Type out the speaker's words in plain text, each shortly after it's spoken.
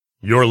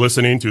You're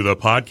listening to the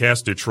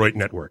Podcast Detroit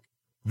Network.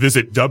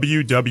 Visit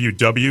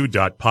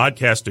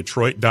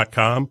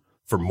www.podcastdetroit.com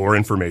for more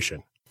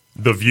information.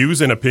 The views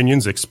and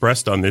opinions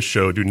expressed on this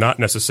show do not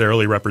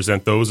necessarily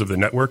represent those of the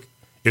network,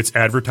 its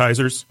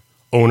advertisers,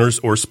 owners,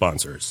 or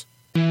sponsors.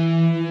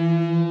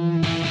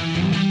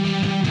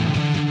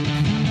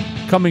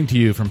 Coming to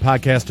you from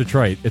Podcast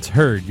Detroit, it's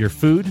Herd, your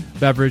food,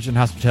 beverage, and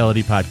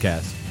hospitality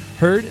podcast.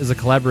 Herd is a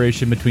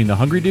collaboration between the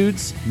Hungry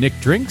Dudes, Nick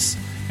Drinks,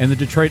 and the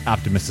Detroit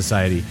Optimist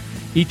Society.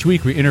 Each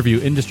week we interview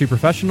industry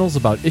professionals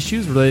about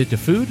issues related to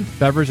food,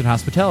 beverage, and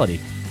hospitality.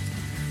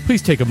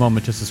 Please take a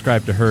moment to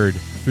subscribe to Herd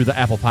through the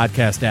Apple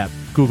Podcast app,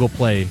 Google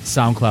Play,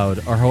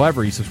 SoundCloud, or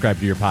however you subscribe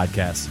to your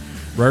podcasts.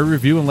 Write a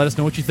review and let us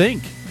know what you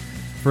think.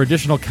 For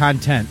additional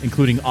content,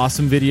 including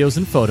awesome videos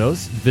and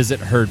photos, visit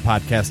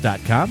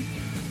herdpodcast.com,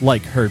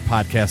 like Herd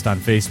Podcast on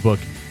Facebook,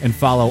 and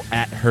follow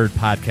at Herd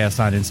Podcast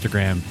on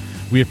Instagram.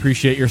 We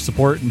appreciate your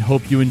support and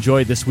hope you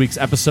enjoy this week's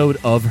episode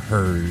of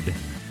Herd.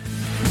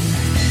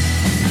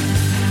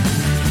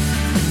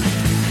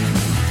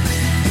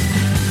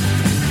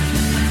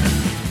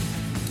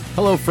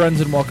 Hello, friends,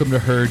 and welcome to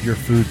Herd, your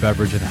food,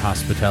 beverage, and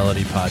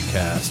hospitality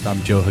podcast.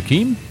 I'm Joe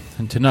Hakeem,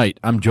 and tonight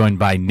I'm joined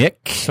by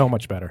Nick. So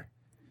much better.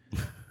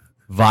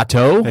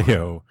 Vato.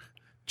 Heyo.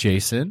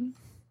 Jason.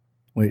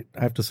 Wait,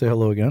 I have to say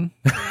hello again?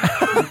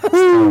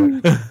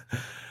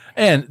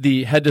 And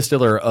the head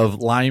distiller of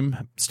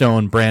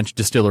Limestone Branch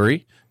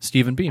Distillery,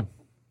 Stephen Beam.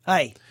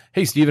 Hi,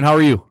 Hey, Stephen, how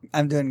are you?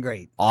 I'm doing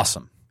great.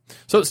 Awesome.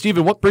 So,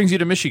 Stephen, what brings you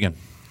to Michigan?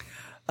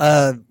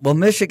 Well,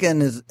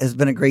 Michigan has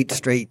been a great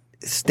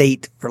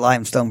state for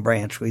Limestone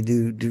Branch. We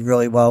do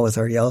really well with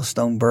our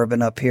Yellowstone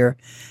bourbon up here,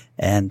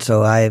 and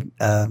so I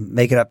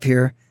make it up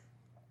here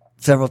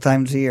several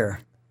times a year.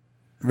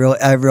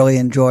 I really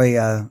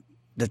enjoy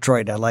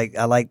Detroit. I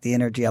like the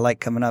energy. I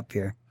like coming up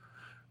here.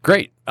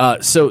 Great.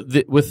 So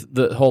with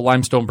the whole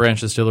Limestone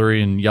Branch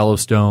Distillery and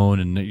Yellowstone,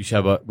 and we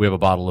have a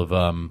bottle of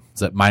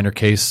is that Minor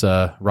Case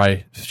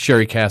rye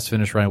sherry cask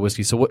finished rye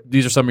whiskey. So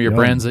these are some of your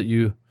brands that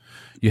you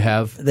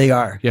have. They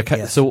are. Yeah.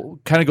 Yes. So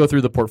kind of go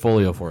through the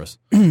portfolio for us.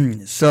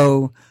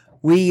 So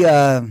we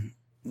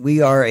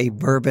are a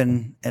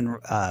bourbon and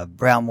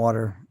brown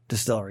water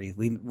distillery.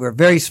 We're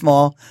very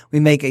small.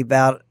 We make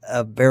about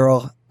a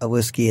barrel of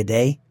whiskey a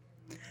day,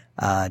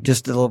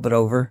 just a little bit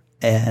over,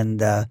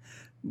 and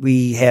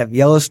we have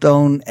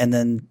Yellowstone, and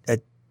then a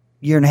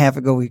year and a half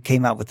ago we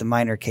came out with the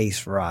Minor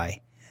Case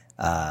rye.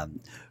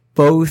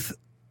 Both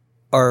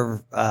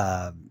are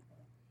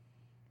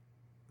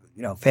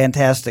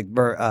fantastic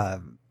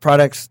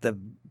products. The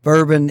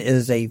bourbon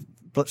is a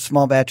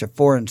small batch of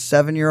 4 and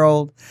 7 year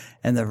old,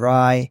 and the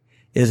rye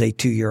is a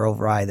 2-year-old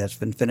rye that's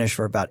been finished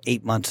for about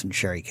 8 months in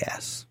sherry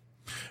casks.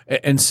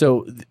 And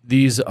so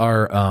these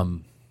are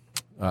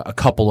a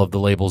couple of the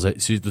labels so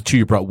the two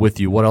you brought with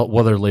you. What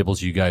other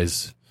labels you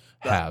guys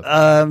have?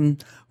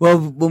 Well,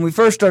 when we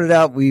first started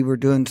out, we were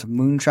doing some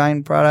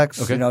moonshine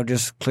products, Okay.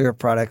 Just clear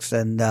products.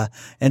 And so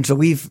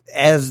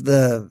as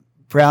the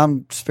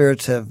brown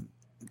spirits have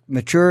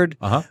matured,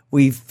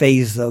 we've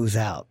phased those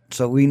out.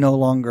 So we no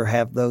longer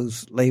have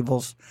those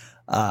labels.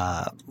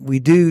 We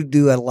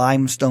do a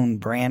Limestone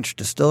Branch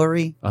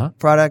Distillery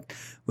product,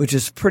 which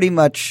is pretty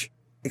much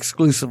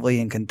exclusively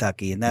in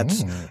Kentucky. And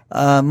that's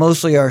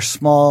mostly our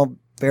small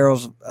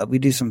barrels. We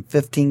do some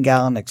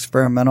 15-gallon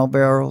experimental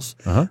barrels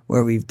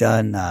where we've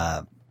done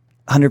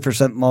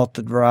 100%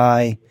 malted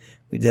rye.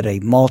 We did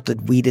a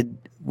malted wheated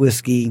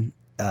whiskey,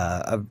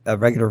 a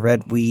regular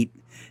red wheat,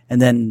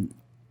 and then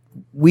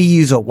we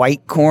use a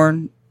white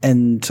corn,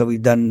 and so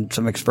we've done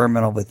some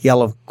experimental with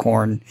yellow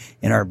corn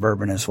in our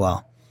bourbon as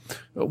well.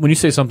 When you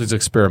say something's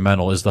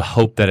experimental, is the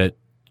hope that it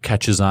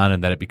catches on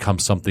and that it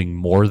becomes something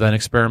more than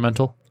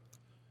experimental?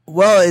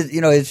 Well,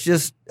 it's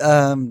just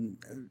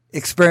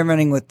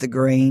experimenting with the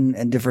grain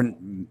and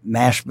different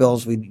mash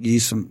bills. We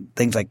use some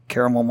things like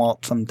caramel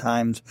malt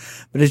sometimes,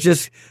 but it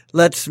just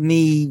lets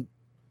me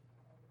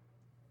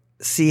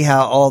see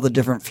how all the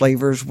different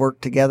flavors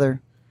work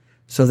together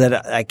so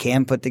that I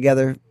can put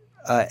together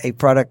a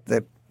product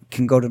that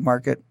can go to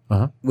market,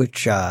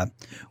 which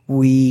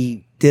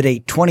we did a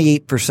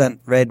 28%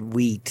 red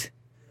wheat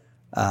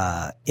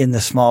in the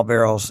small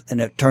barrels,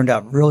 and it turned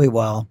out really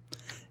well.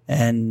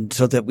 And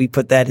so that we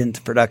put that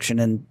into production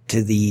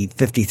into the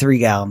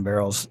 53-gallon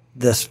barrels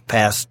this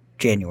past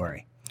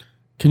January.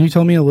 Can you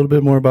tell me a little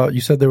bit more about, you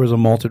said there was a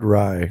malted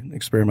rye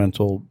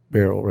experimental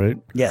barrel, right?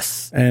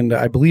 Yes. And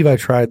I believe I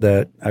tried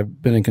that.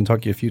 I've been in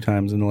Kentucky a few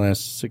times in the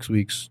last 6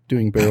 weeks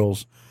doing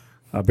barrels,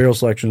 barrel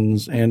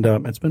selections, and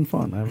it's been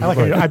fun.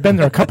 I've been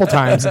there a couple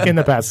times in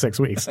the past 6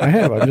 weeks. I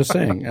have, I'm just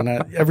saying. And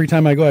every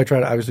time I go, I try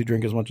to obviously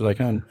drink as much as I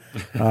can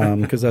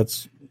because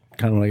that's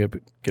kind of what I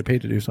get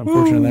paid to do, so I'm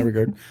fortunate in that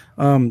regard.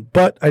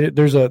 But I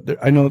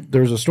know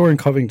there's a store in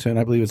Covington,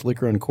 I believe it's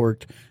Liquor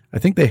Uncorked. I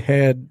think they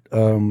had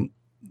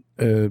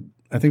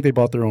I think they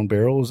bought their own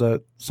barrel. Does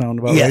that sound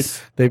about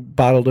right? They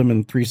bottled them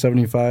in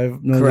 375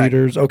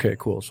 milliliters. Correct. Okay,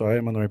 cool. So I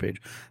am on the right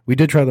page. We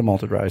did try the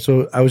malted rye.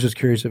 So I was just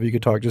curious if you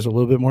could talk just a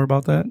little bit more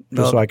about that,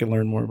 just so I can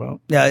learn more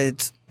about. Yeah,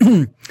 it's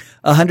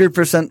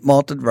 100%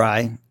 malted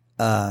rye.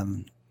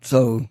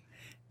 So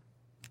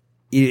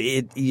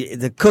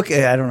the cook,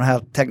 I don't know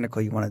how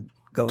technical you want to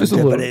go Just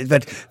into a it,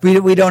 but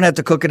we don't have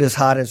to cook it as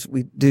hot as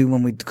we do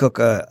when we cook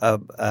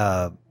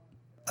a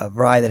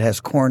rye that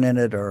has corn in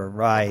it or a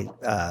rye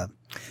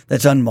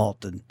that's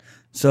unmalted.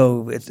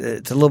 So it's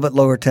a little bit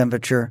lower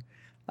temperature.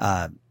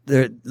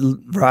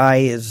 The rye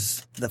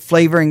is the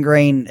flavoring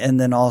grain, and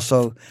then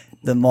also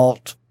the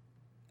malt.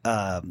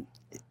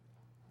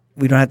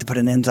 We don't have to put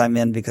an enzyme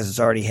in because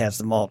it already has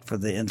the malt for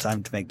the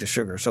enzyme to make the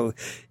sugar. So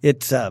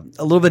it's a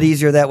little bit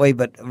easier that way,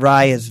 but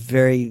rye is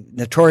very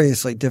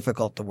notoriously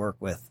difficult to work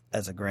with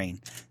as a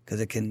grain because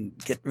it can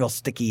get real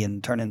sticky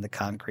and turn into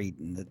concrete.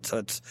 And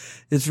so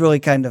it's really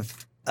kind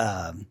of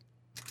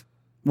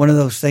one of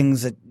those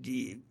things that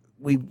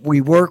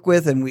we work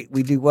with and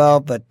we do well,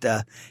 but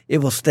it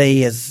will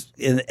stay as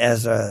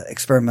a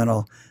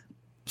experimental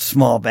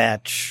small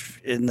batch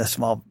in the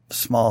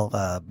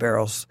small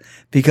barrels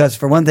because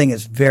for one thing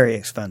it's very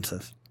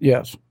expensive.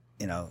 Yes.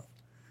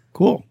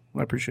 Cool.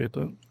 I appreciate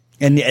that.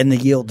 And the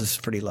yield is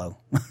pretty low.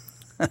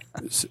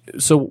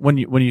 So when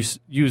you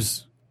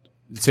use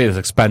say it's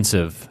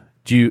expensive,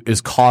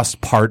 is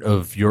cost part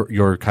of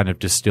your kind of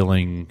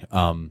distilling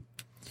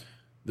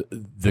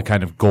the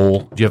kind of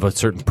goal? Do you have a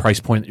certain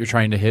price point that you're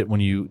trying to hit when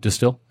you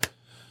distill?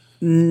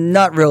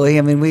 Not really.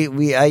 I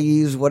mean, I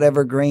use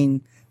whatever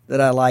grain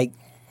that I like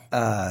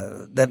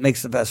that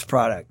makes the best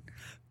product.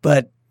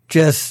 But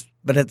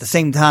at the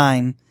same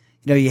time,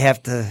 you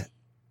have to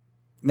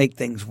make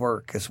things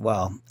work as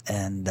well.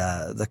 And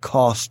the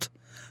cost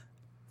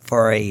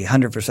for a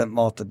 100%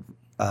 malted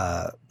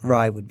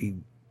rye would be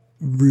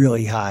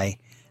really high.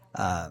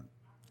 And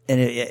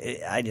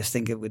I just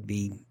think it would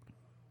be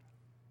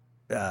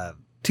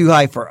too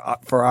high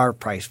for our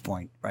price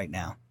point right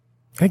now.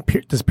 I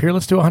think does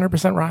Peerless do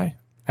 100% rye?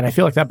 And I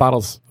feel like that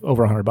bottle's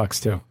over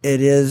 $100 too.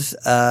 It is,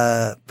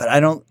 but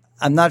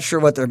I'm not sure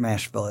what their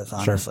mash bill is,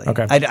 honestly. Sure.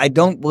 Okay. I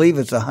don't believe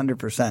it's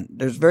 100%.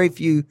 There's very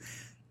few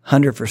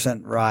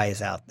 100%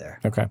 ryes out there.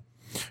 Okay.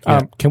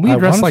 Can we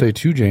address I want to say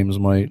Two James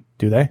might.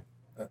 do they?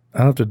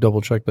 I have to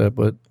double check that,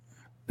 but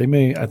they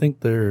may. I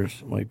think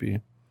theirs might be.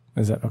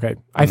 Is that okay?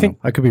 I think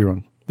I could be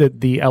wrong.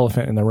 the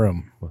elephant in the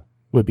room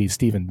would be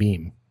Stephen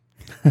Beam.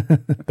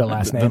 The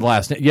last name. The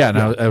last name. Yeah, and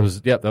that was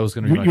going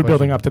to be my You're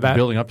building question. up to that?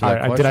 Building up to that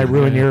question. Did I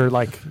ruin Yeah. your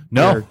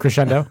No. your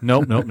crescendo?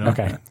 No.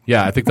 Okay.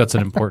 Yeah, I think that's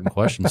an important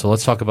question. So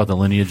let's talk about the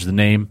lineage, the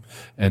name,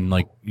 and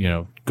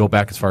go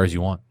back as far as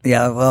you want.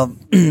 Yeah, well,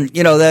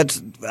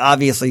 that's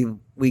obviously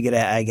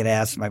I get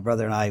asked, my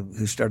brother and I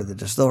who started the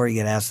distillery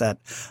get asked that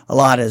a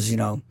lot is,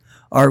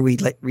 are we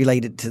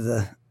related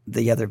to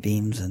the other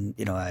Beams? And,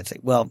 I'd say,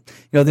 well,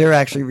 they're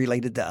actually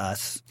related to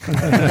us.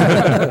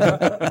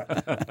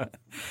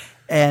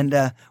 And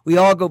we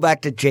all go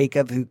back to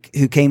Jacob,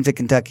 who came to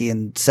Kentucky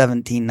in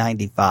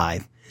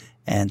 1795.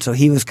 And so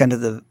he was kind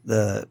of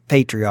the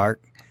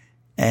patriarch.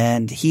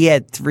 And he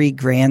had 3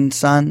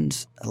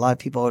 grandsons. A lot of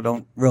people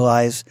don't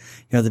realize,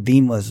 the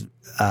Beam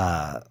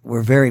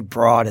were very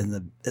broad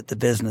at the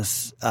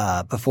business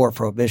before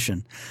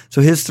Prohibition.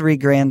 So his 3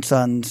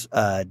 grandsons,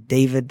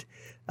 David,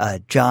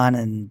 John,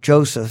 and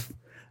Joseph,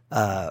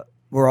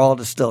 were all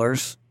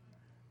distillers.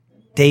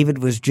 David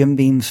was Jim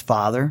Beam's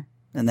father,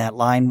 and that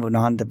line went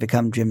on to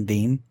become Jim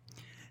Beam.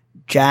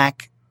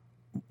 Jack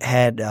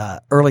had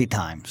early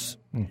times,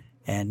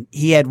 and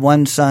he had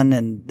one son,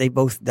 and they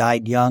both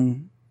died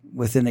young,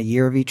 within a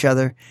year of each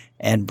other.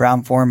 And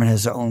Brown-Forman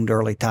has owned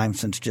early time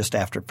since just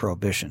after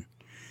Prohibition.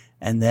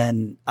 And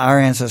then our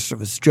ancestor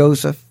was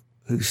Joseph,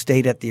 who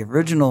stayed at the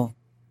original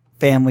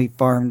family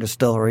farm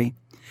distillery,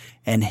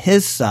 and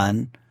his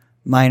son,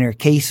 Minor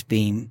Case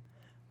Beam,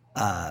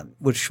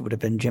 which would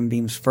have been Jim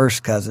Beam's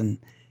first cousin.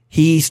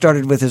 He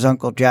started with his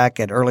Uncle Jack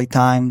at early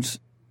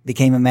times,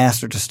 became a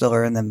master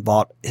distiller, and then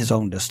bought his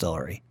own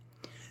distillery.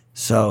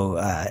 So,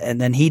 and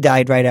then he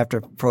died right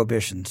after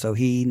Prohibition, so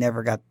he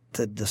never got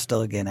to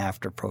distill again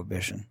after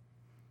Prohibition.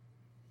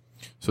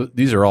 So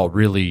these are all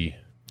really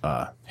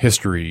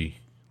history,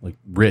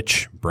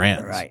 rich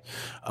brands. Right.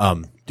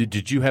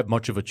 Did you have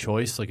much of a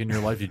choice, in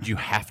your life? Did you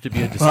have to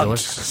be a distiller?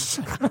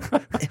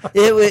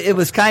 It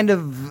was kind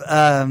of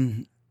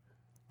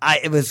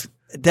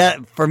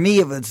that for me.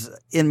 It was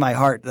in my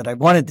heart that I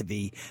wanted to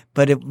be,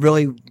 but it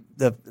really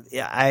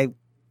I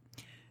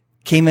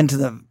came into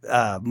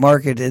the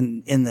market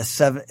in the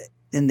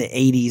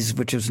 80s,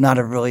 which was not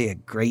really a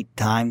great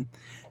time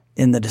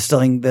in the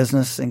distilling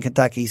business in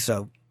Kentucky.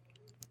 So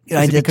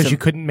because you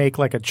couldn't make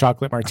a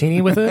chocolate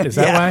martini with it? Is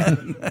that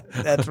why?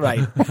 That's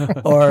right.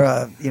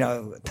 Or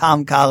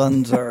Tom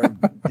Collins or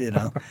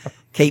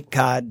Cape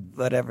Cod,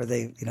 whatever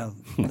they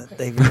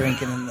were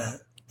drinking in the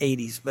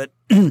 80s. But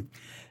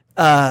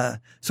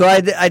so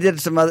I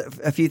did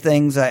a few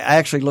things. I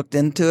actually looked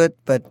into it,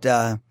 but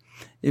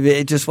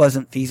it just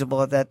wasn't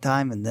feasible at that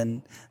time. And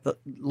then the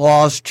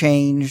laws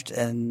changed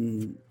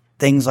and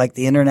things like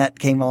the internet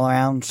came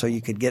around, so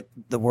you could get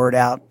the word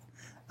out.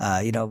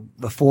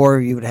 Before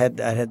I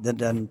had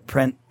done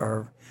print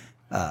or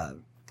the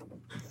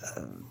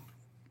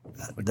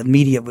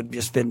media would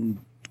just been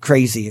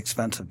crazy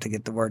expensive to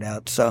get the word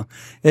out. So,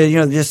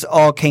 just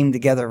all came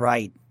together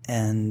right.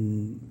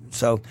 And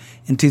so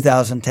in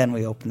 2010,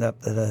 we opened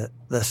up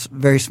this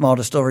very small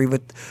distillery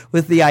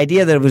with the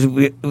idea that it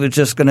was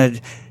just going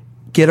to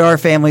get our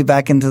family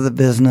back into the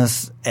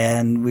business,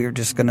 and we were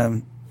just going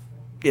to,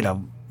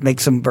 make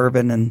some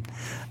bourbon and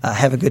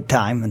have a good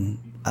time,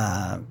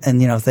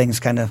 and things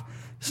kind of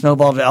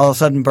snowballed. All of a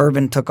sudden,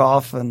 bourbon took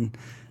off, and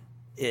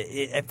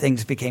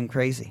things became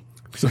crazy.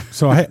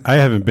 So I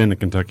haven't been to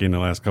Kentucky in the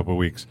last couple of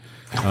weeks.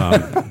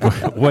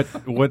 What's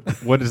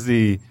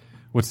the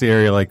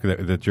area like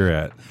that you're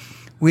at?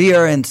 We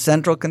are in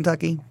central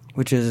Kentucky,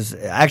 which is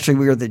actually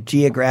we are the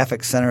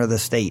geographic center of the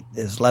state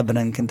is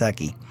Lebanon,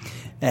 Kentucky.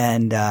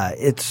 And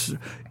it's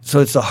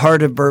the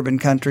heart of bourbon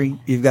country.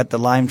 You've got the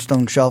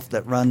limestone shelf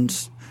that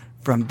runs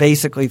from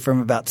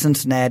about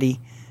Cincinnati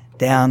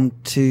down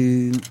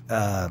to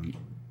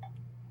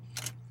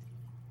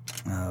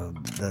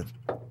the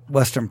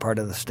western part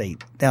of the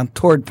state, down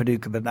toward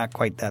Paducah, but not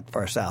quite that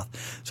far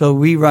south. So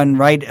we run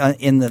right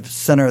in the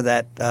center of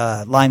that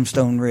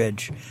limestone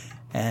ridge,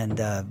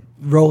 and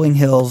rolling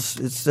hills.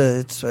 It's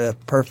a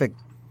perfect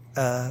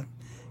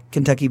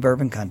Kentucky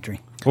bourbon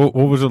country. What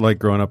was it like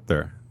growing up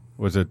there?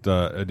 Was it?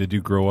 Did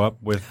you grow up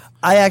with?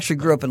 I actually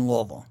grew up in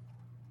Louisville.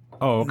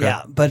 Oh, okay.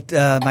 Yeah, but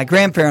my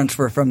grandparents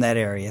were from that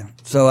area,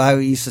 so I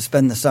used to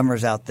spend the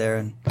summers out there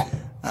and,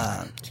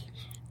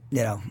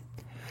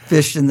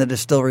 fished in the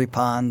distillery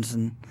ponds,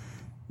 and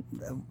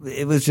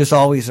it was just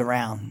always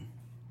around.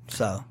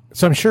 So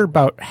I'm sure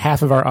about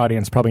half of our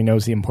audience probably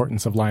knows the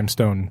importance of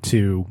limestone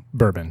to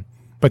bourbon.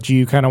 But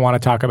you kind of want to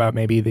talk about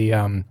maybe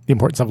the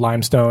importance of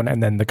limestone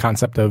and then the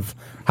concept of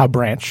how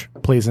branch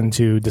plays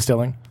into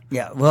distilling?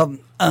 Yeah, well,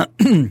 of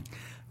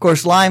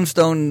course,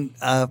 limestone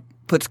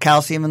puts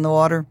calcium in the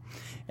water,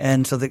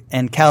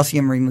 and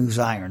calcium removes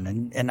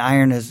iron, and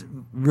iron is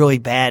really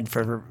bad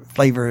for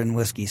flavor in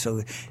whiskey. So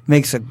it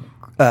makes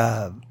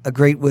a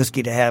great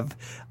whiskey to have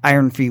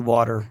iron-free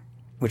water,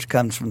 which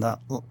comes from the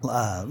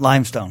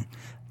limestone.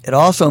 It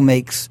also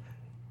makes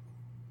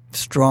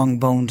strong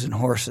bones in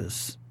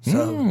horses.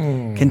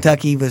 So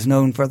Kentucky was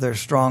known for their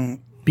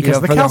strong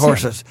because their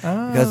horses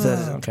because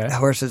the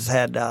horses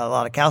had a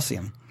lot of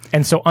calcium.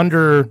 And so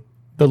under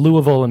the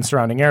Louisville and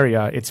surrounding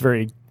area, it's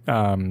very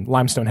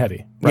limestone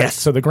heavy, right? Yes.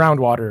 So the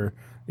groundwater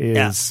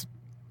is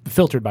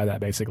filtered by that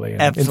basically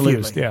and Absolutely.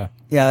 infused. Yeah.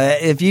 Yeah.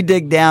 If you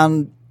dig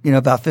down,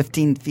 about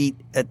 15 feet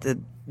at the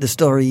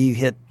distillery, you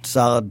hit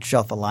solid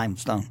shelf of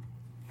limestone.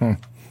 And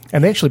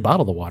they actually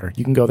bottle the water.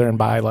 You can go there and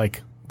buy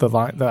like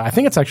I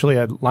think it's actually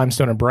a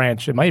limestone and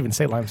branch. It might even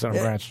say limestone and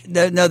branch.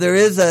 No, there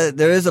is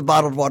a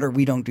bottled water.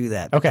 We don't do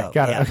that. Okay,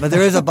 got it. But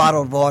there is a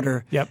bottled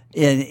water Yep.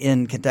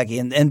 in Kentucky.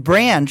 And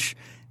branch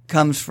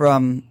comes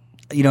from,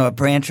 a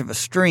branch of a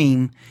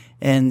stream.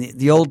 And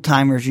the old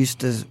timers used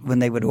to, when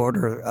they would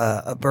order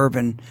a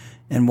bourbon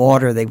and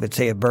water, they would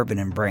say a bourbon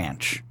and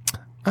branch.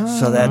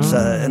 So that's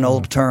an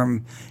old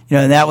term.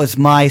 And that was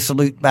my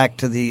salute back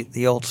to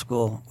the old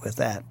school with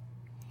that.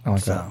 I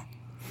like that.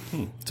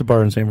 It's a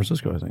bar in San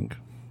Francisco, I think.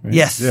 Right?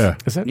 Yes. Yeah.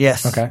 Is it?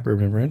 Yes. Okay.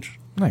 Bourbon and Branch.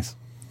 Nice.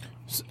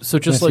 So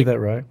Did I say that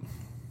right?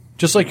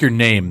 Just like your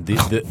name,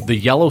 the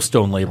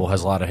Yellowstone label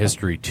has a lot of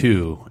history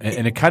too,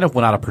 and it kind of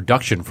went out of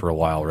production for a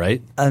while,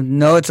 right?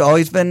 No, it's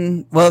always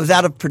been it was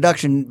out of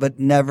production, but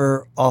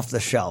never off the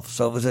shelf.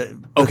 So it was a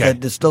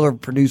non-distiller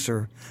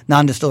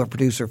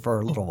producer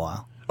for a little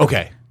while.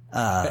 Okay.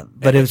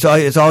 But it's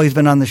always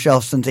been on the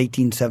shelf since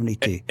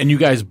 1872. And you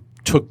guys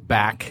took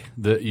back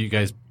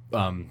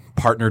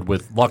partnered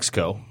with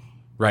Luxco,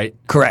 right?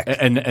 Correct.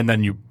 And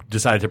then you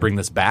decided to bring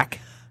this back?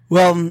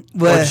 Well,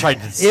 or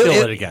tried to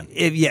distill it again?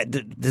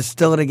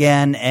 Distill it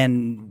again,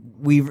 and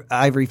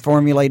I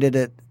reformulated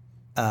it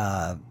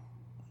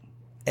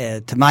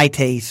to my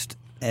taste,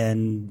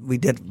 and we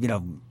did,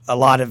 a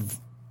lot of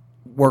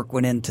work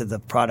went into the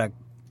product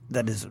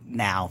that is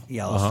now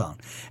Yellowstone.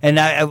 And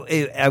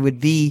I would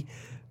be,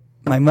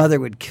 my mother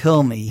would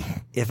kill me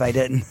if I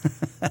didn't.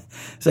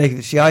 So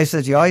she always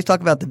says, you always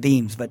talk about the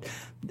beams, but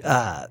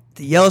the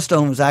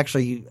Yellowstone was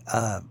actually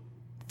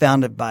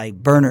founded by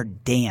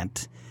Bernard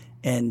Dant.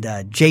 And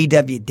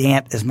J.W.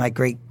 Dant is my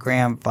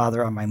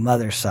great-grandfather on my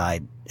mother's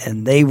side.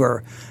 And they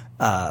were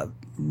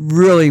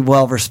really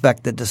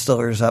well-respected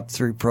distillers up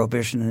through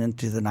Prohibition and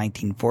into the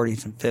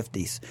 1940s and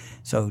 50s.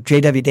 So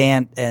J.W.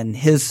 Dant and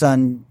his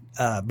son,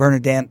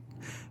 Bernard Dant,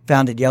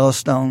 founded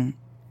Yellowstone,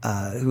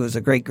 who was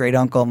a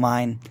great-great-uncle of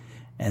mine.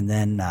 And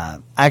then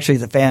actually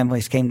the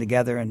families came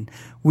together. And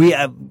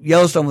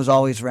Yellowstone was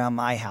always around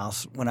my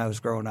house when I was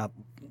growing up.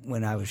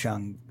 When I was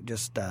young,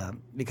 just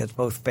because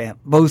both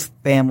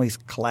families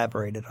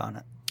collaborated on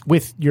it.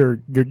 With your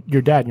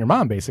dad and your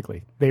mom,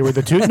 basically, they were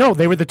the two. No,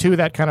 they were the two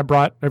that kind of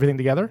brought everything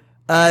together.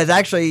 It's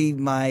actually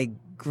my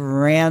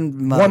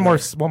grandmother. One more.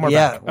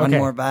 Yeah, back. one Okay,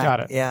 more back. Got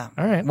it. Yeah.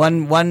 All right.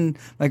 One.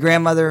 My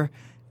grandmother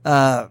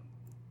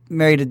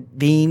married a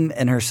Beam,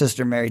 and her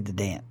sister married the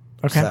Dant.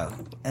 Okay. So,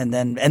 and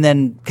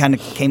then kind of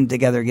came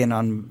together again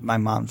on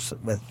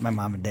with my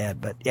mom and dad.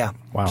 But yeah.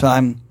 Wow. So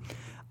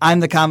I'm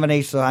the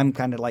combination, so I'm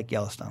kind of like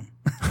Yellowstone.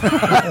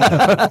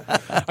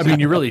 I mean,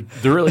 you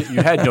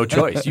had no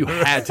choice. You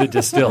had to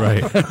distill.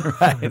 Right.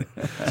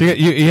 So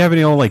you have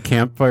any old like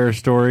campfire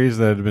stories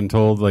that have been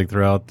told like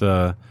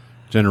throughout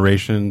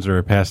generations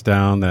or passed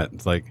down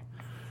that like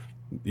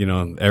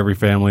every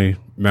family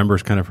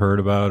member's kind of heard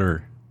about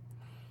or?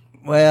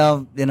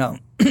 Well,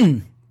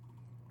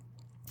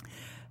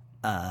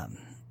 I'm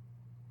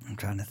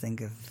trying to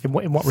think of In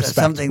what respect?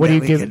 something What do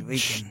that you we give could-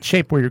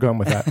 shape where you're going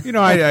with that?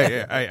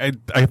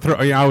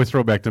 I always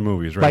throw back to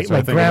movies, right? Like, So I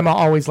like think grandma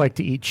always liked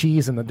to eat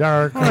cheese in the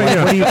dark. Or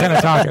yeah. What are you kind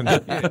of talking?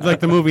 it's like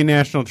the movie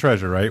National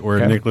Treasure, right? Where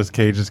Okay. Nicolas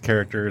Cage's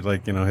character is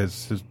like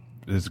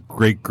his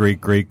great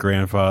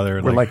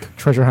grandfather, We're like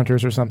treasure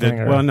hunters or something.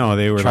 or? well, no,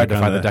 they were Tried like to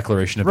on find the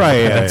Declaration of right,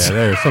 Independence.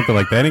 there's something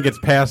like that, and it gets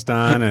passed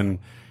on, and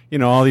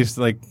all these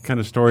like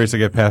kind of stories that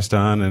get passed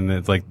on, and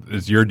it's like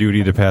it's your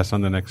duty to pass on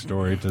the next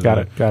story to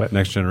Got the it.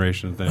 next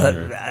generation thing.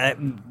 But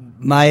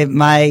my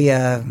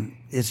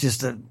it's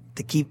just to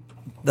keep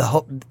the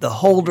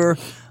holder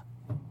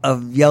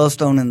of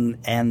Yellowstone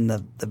and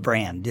the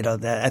brand.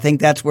 I think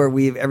that's where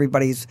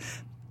everybody's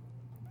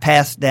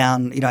passed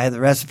down. I have the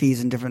recipes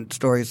and different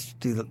stories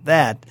through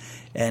that,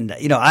 and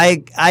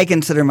I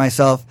consider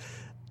myself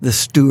the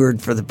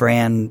steward for the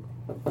brand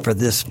for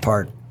this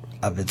part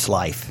of its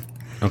life.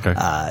 Okay.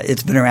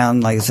 It's been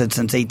around, like I said,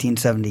 since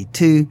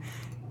 1872.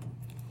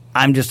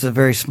 I'm just a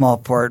very small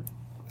part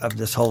of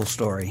this whole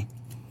story.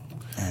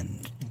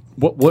 And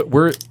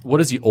What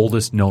is the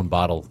oldest known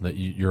bottle that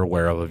you're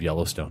aware of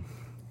Yellowstone?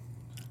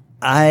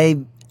 I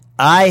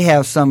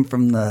have some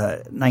from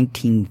the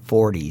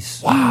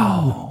 1940s.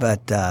 Wow.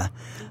 But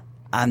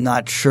I'm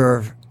not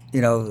sure.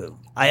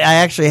 I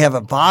actually have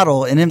a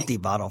bottle, an empty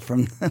bottle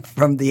from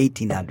the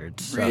 1800s.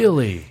 So,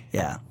 Really?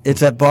 yeah,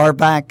 it's a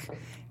barback.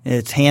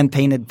 It's hand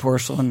painted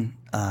porcelain.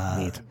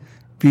 Neat.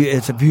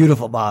 It's a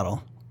beautiful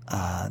bottle.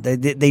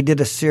 They did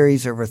a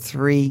series over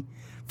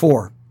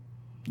 4.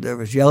 There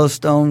was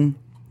Yellowstone,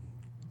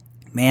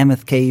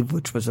 Mammoth Cave,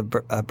 which was a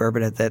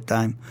bourbon at that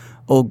time,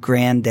 Old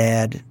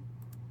Granddad,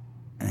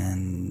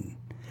 and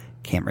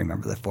can't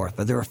remember the fourth.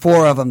 But there were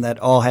 4 of them that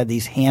all had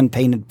these hand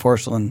painted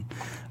porcelain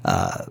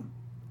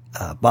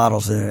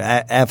bottles that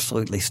are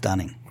absolutely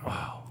stunning.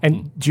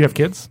 And do you have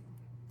kids?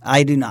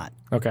 I do not.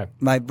 Okay.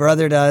 My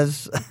brother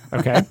does.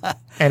 Okay.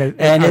 And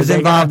and are is they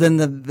involved in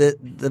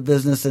the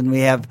business, and we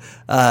have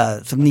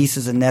some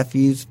nieces and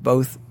nephews,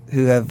 both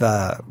who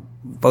have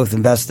both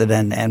invested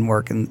and have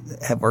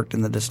worked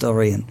in the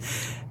distillery, and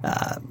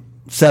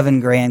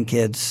 7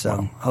 grandkids.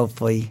 So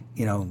hopefully,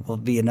 will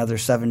be another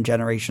 7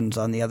 generations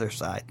on the other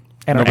side.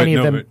 And are any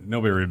of them?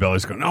 Nobody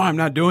rebels going, no, I'm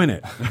not doing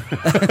it.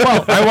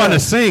 Well, I want to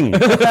sing.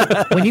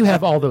 When you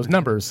have all those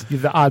numbers,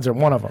 the odds are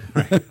one of them.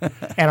 Right.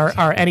 And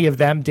are any of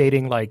them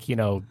dating like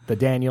the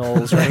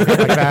Daniels or anything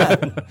like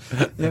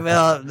that?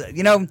 Well,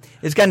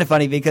 it's kind of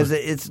funny because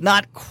it's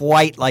not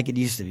quite like it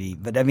used to be.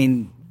 But I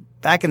mean,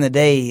 back in the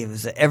day, it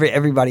was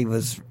everybody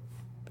was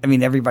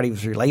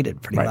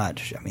related pretty Right.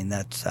 much. I mean,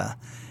 that's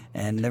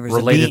and there was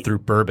Related through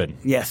bourbon.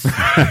 Yes,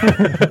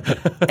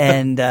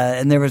 and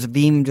there was a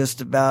beam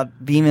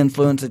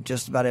influence at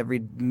just about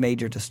every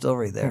major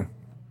distillery there,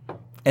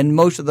 and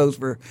most of those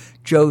were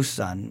Joe's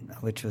son,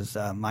 which was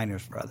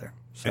Miner's brother.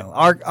 So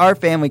our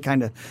family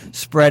kind of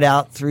spread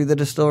out through the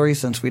distillery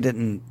since we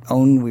didn't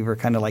own. We were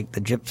kind of like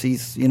the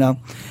gypsies,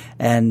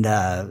 and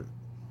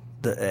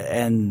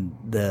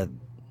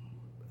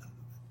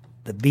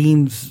the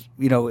Beams,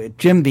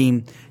 Jim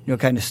Beam,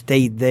 kind of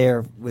stayed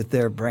there with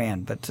their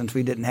brand. But since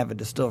we didn't have a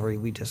distillery,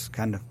 we just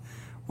kind of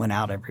went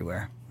out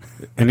everywhere.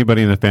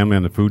 Anybody in the family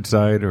on the food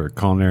side or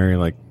culinary,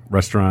 like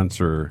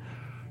restaurants or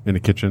in the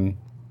kitchen?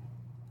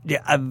 Yeah,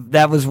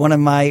 that was one of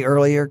my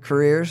earlier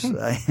careers.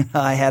 I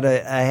had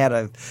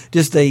a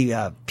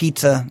pizzeria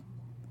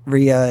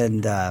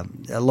and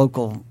a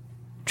local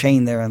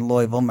chain there in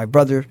Louisville. My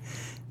brother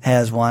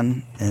has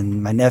one,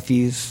 and my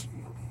nephews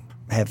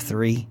have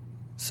 3.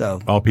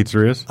 So All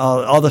pizzerias?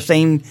 all the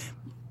same.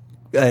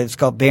 It's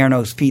called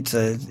Berno's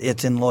Pizza.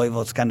 It's in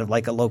Louisville. It's kind of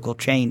like a local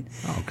chain.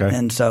 Oh, okay.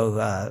 And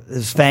so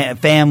his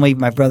family,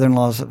 my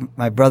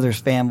brother's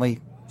family,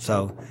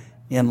 so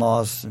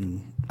in-laws,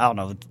 and I don't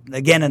know.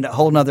 Again, a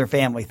whole other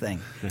family thing.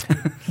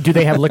 Do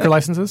they have liquor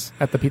licenses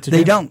at the pizza?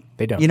 They don't.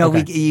 They don't.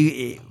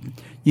 Okay.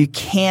 You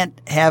can't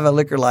have a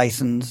liquor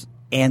license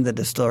and the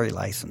distillery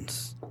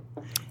license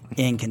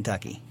in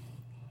Kentucky.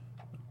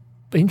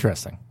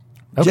 Interesting.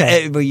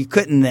 Okay. Well, you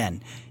couldn't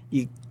then.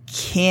 You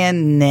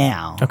can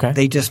now. Okay.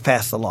 They just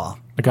passed the law.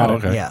 I got it.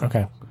 okay. Yeah.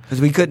 Okay.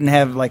 Because we couldn't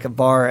have like a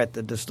bar at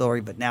the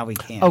distillery, but now we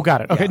can. Oh,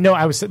 got it. Okay. Yeah. No,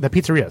 I was the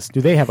pizzerias. Do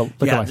they have a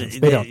liquor Yeah, license?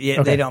 They don't. Yeah,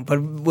 Okay. they don't.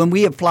 But when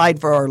we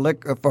applied for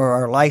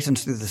our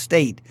license through the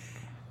state,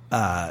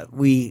 I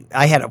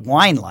had a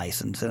wine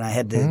license, and I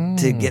had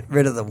to get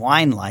rid of the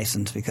wine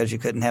license because you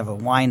couldn't have a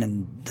wine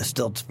and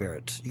distilled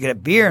spirits. You could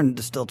have beer and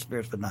distilled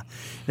spirits, but not.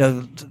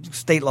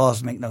 State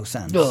laws make no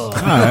sense.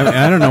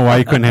 I don't know why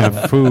you couldn't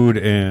have food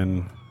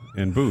and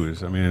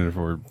booze. I mean,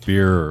 or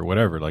beer or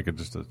whatever. Like it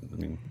just.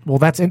 Well,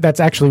 that's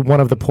actually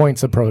one of the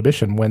points of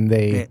prohibition. When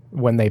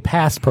they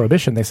passed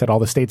prohibition, they said all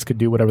the states could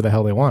do whatever the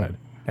hell they wanted.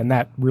 and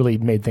that really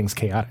made things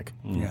chaotic.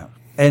 Yeah,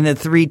 and the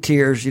 3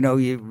 tiers.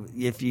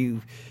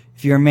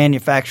 If you're a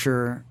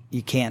manufacturer,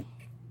 you can't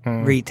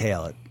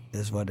retail it.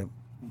 Is what it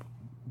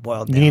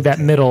boiled down. You need that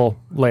to. middle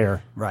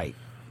layer. Right.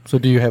 So,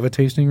 do you have a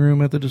tasting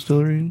room at the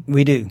distillery?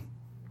 We do,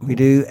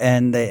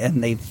 and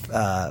they've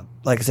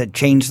like I said,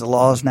 changed the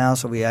laws now,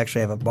 so we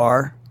actually have a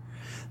bar,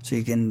 so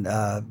you can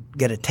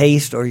get a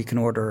taste or you can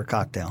order a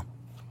cocktail.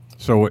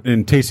 So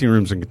in tasting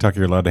rooms in Kentucky,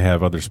 you're allowed to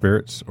have other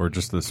spirits or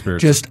just the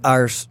spirits? Just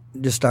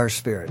our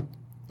spirit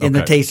in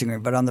the tasting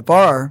room, but on the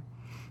bar,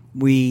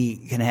 we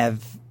can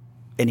have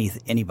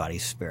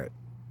anybody's spirit.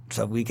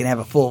 So we can have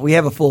a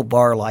full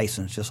bar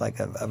license, just like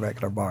a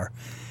regular bar.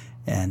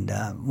 And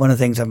one of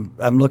the things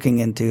I'm looking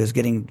into is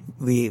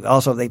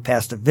they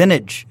passed a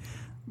vintage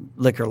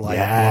liquor law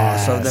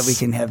so that we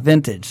can have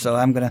vintage. So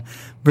I'm going to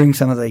bring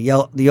some of the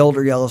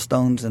older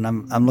Yellowstones, and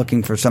I'm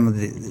looking for some of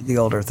the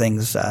older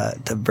things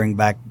to bring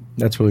back.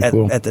 That's really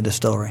cool. At the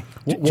distillery.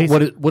 What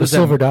The is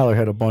Silver that? Dollar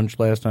had a bunch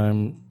last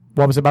time.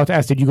 Well, I was about to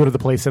ask, did you go to the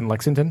place in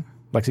Lexington?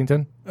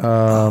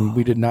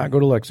 We did not go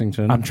to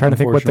Lexington. I'm trying to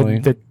think what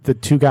unfortunately. the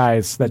 2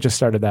 guys that just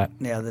started that.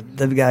 Yeah,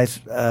 the guys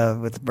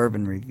with the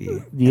Bourbon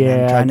Review. And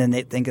Yeah. I'm trying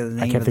to think of the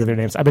name. I can't think of their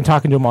names. I've been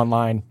talking to them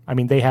online. I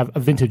mean, they have a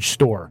vintage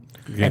store,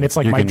 and it's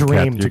like my dream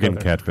to You're go getting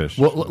there. catfish.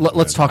 Well,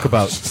 let's talk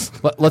about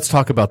let's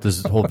talk about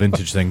this whole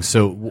vintage thing.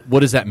 So, what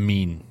does that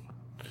mean?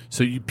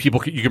 So you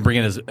can bring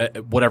in as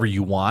whatever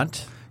you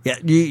want. Yeah,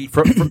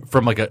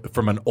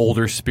 From an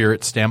older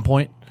spirit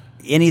standpoint.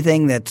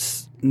 anything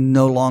that's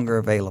no longer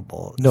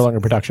available. No longer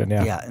production,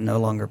 yeah. Yeah, no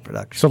longer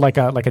production. So like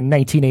a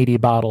 1980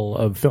 bottle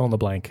of fill in the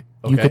blank,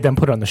 you Okay. could then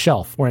put it on the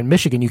shelf. Where in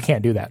Michigan, you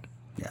can't do that.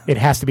 Yeah. It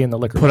has to be in the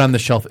liquor. Put on the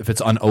shelf if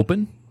it's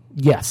unopened.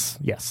 Yes.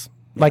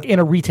 Like in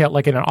a retail,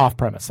 like in an off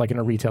premise, like in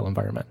a retail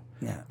environment.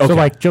 Yeah. So Okay.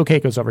 like Joe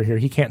Keiko's over here,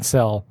 he can't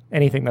sell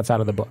anything that's out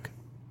of the book.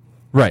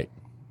 Right.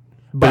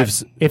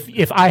 But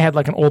if I had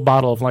like an old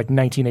bottle of like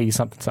 1980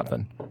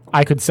 something,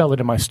 I could sell it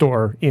in my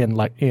store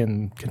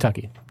in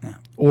Kentucky.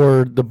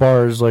 Or the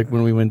bars, like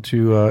when we went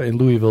to in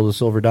Louisville, the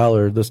Silver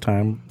Dollar this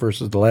time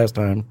versus the last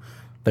time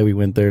that we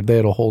went there, they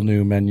had a whole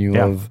new menu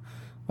of,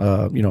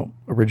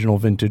 original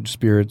vintage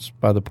spirits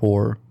by the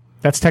pour.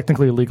 That's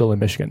technically illegal in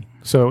Michigan.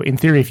 So in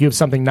theory, if you have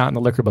something not in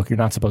the liquor book, you're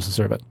not supposed to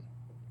serve it.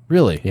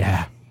 Really?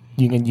 Yeah,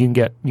 you can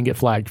get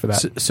flagged for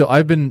that. So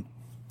I've been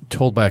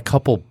told by a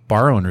couple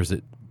bar owners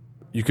that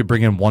you could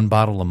bring in one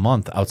bottle a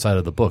month outside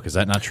of the book. Is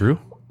that not true?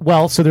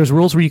 Well, so there's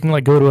rules where you can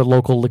like go to a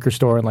local liquor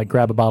store and like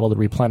grab a bottle to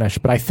replenish,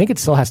 but I think it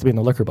still has to be in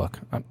the liquor book.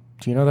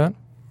 Do you know that?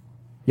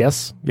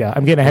 Yes. Yeah,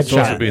 I'm getting a It's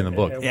supposed to headshot. be in the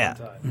book. At Yeah. one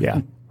time.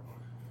 Yeah.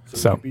 So,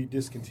 So- it could be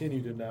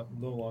discontinued and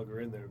no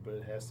longer in there, but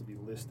it has to be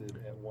listed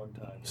at one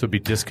time. So it'd be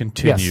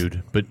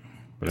discontinued, but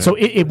So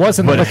it was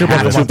in the it liquor book. has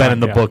at to one have been time, in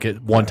the yeah. book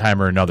at one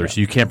time or another. So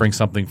you can't bring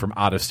something from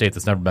out of state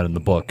that's never been in the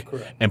book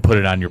and put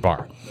it on your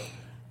bar.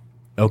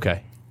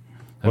 Okay.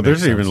 Well, That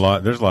there's makes even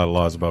sense. there's a lot of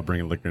laws about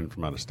bringing liquor in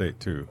from out of state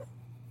too.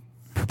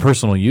 For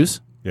personal use.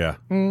 Yeah,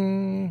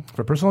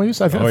 For personal use.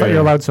 I thought yeah. you're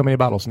allowed so many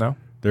bottles. No.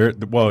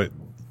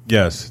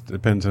 yes,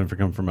 depends on if you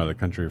come from out of the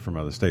country or from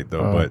out of state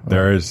though. But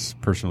there is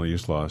personal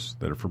use laws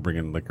that are for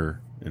bringing liquor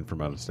in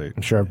from out of state.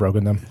 I'm sure I've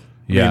broken them.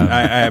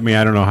 Yeah. I mean,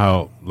 I don't know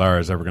how Lara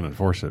is ever going to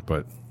enforce it,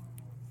 but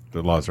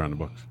the laws are on the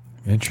books.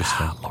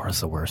 Interesting. Laura's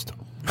the worst.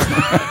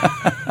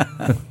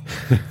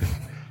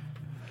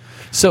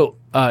 So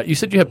you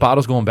said you had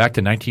bottles going back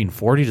to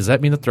 1940. Does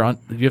that mean that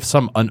you have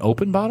some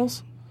unopened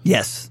bottles?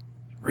 Yes.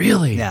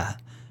 Really? Yeah.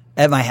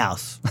 At my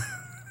house.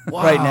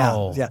 Wow. Right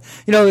now. Yeah.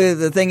 You know,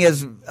 the thing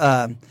is,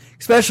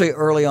 especially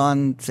early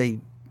on, say,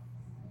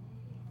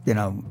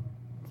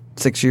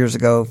 6 years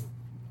ago,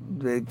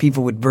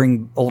 people would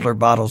bring older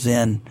bottles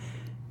in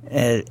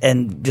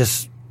and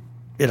just,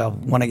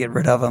 want to get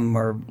rid of them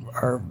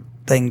or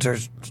things are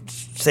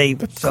safe.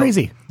 That's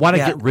crazy. Want to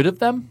Yeah. get rid of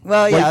them?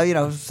 Well,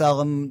 yeah, sell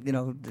them,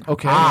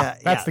 Okay.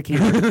 That's the key.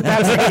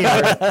 That's the key.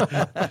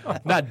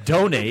 Word. Not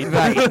donate.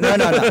 Right.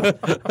 No.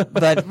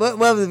 But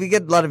we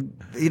get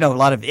a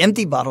lot of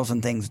empty bottles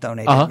and things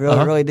donated.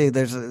 Really do.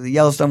 The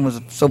Yellowstone was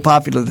so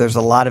popular. There's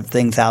a lot of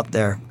things out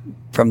there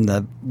from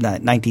the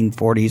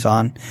 1940s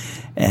on,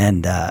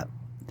 and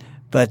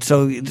but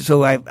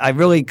so I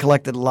really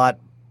collected a lot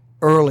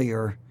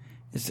earlier.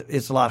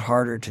 It's a lot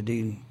harder to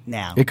do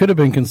now. It could have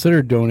been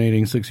considered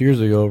donating 6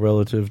 years ago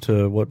relative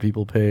to what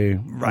people pay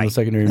on the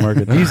secondary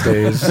market these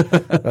days. So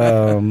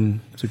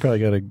you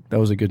probably that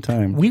was a good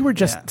time. We were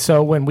just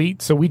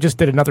we just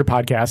did another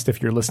podcast.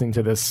 If you're listening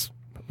to this,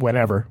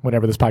 whenever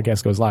this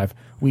podcast goes live,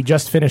 we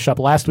just finished up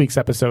last week's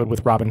episode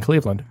with Robin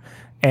Cleveland,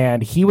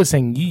 and he was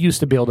saying you used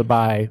to be able to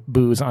buy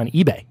booze on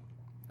eBay.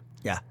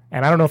 Yeah.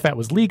 And I don't know if that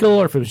was legal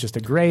or if it was just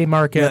a gray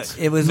market.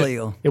 No, it was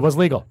legal. It was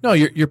legal. No,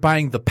 you're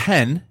buying the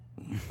pen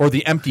or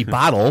the empty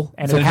bottle,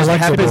 And so it it just has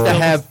happens to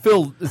filled. have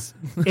filled.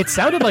 It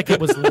sounded like it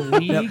was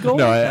legal.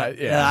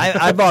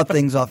 I bought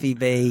things off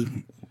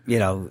eBay,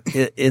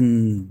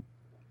 in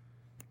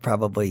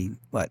probably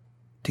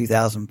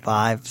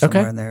 2005,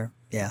 somewhere Okay. in there.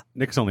 Yeah.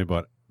 Nick's only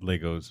bought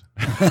Legos.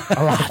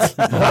 A lot.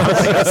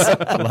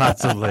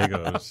 Lots of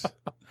Legos.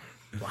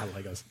 A lot of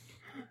Legos.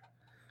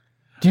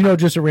 Do you know,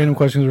 just a random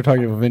question, 'cause we're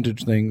talking about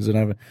vintage things,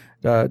 and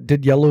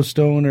did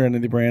Yellowstone or any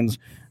of the brands,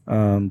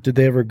 did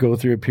they ever go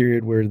through a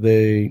period where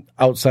they,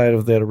 outside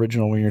of that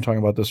original, when you're talking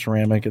about the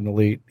ceramic in the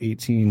late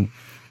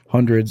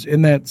 1800s,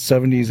 in that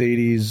 70s,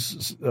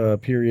 80s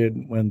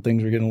period when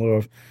things were getting a little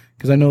off?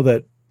 Because I know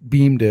that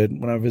Beam did,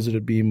 when I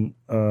visited Beam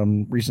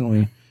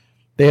recently,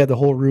 they had the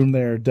whole room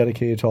there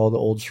dedicated to all the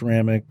old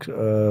ceramic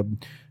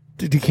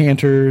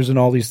decanters and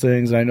all these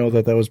things. And I know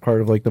that was part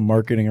of like the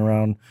marketing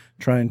around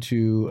trying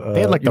to.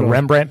 They had like the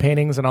Rembrandt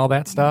paintings and all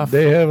that stuff.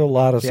 They have a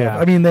lot of stuff. Yeah.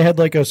 I mean, they had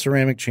like a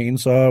ceramic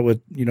chainsaw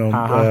with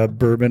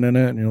bourbon in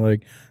it, and you're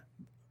like,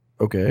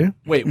 okay.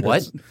 Wait,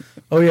 what?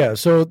 Oh yeah,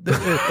 so they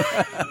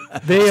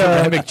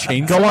Ceramic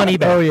chainsaw? Go on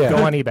eBay. Oh, yeah.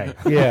 Go on eBay.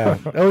 yeah,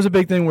 that was a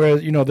big thing where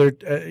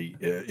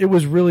it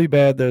was really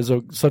bad. There's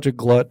such a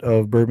glut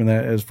of bourbon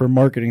that, as for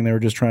marketing, they were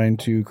just trying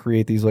to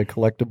create these like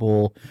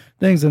collectible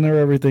things, and there were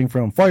everything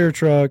from fire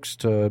trucks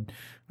to,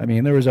 I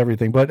mean, there was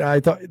everything. But I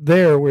thought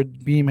there, where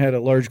Beam had a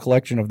large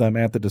collection of them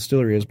at the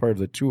distillery as part of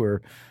the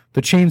tour,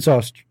 the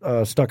chainsaw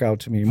stuck out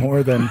to me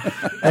more than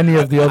any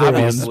of the other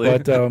ones.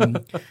 But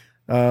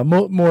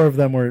more of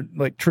them were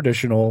like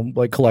traditional,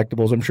 like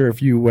collectibles. I'm sure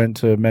if you went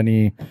to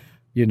many,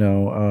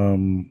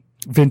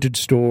 vintage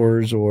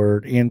stores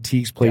or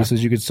antiques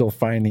places, you could still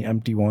find the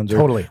empty ones.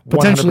 Totally. Or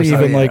potentially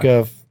 100%.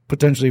 even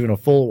potentially even a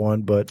full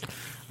one. But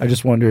I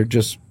just wondered,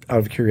 just out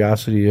of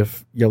curiosity,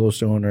 if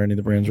Yellowstone or any of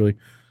the brands really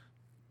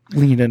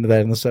leaned into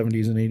that in the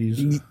 70s and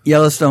 80s.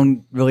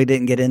 Yellowstone really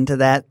didn't get into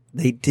that.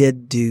 They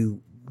did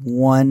do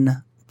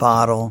one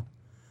bottle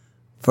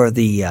for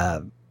the,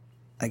 I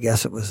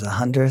guess it was the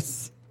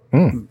 100th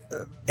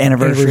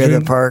anniversary of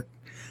the park.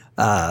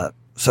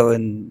 So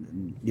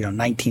in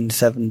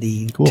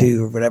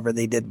 1972 or whatever,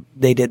 they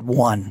did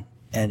one,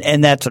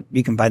 and that's,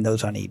 you can find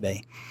those on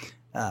eBay.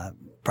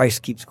 Price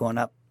keeps going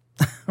up,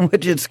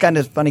 which is kind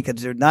of funny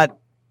because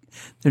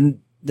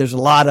there's a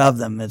lot of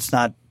them. It's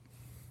not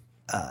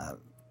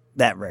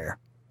that rare.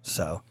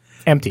 So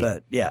Empty.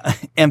 but yeah,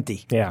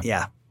 empty.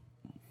 Yeah.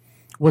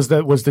 Was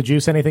the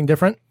juice anything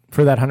different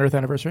for that 100th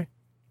anniversary?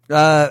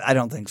 I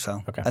don't think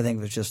so. Okay. I think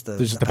it was just the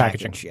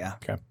packaging. package, yeah.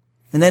 Okay.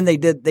 And then they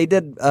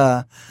did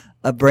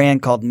a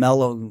brand called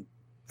Mellow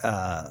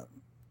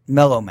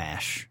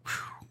Mash,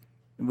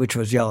 which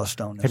was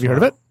Yellowstone. Have you heard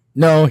of it?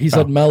 No, he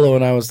said mellow,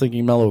 and I was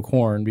thinking mellow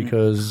corn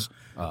because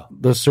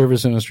the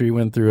service industry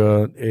went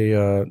through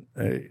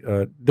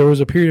there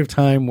was a period of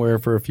time where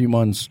for a few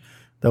months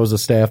that was a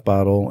staff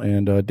bottle,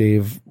 and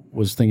Dave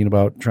was thinking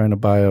about trying to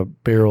buy a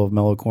barrel of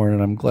mellow corn,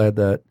 and I'm glad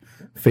that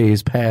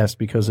phase passed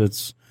because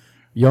it's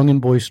young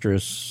and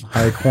boisterous,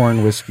 high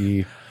corn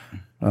whiskey.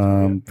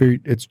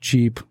 It's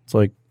cheap. It's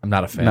like I'm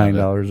not a fan.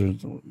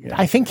 $9 or yeah.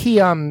 I think he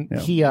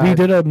we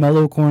did a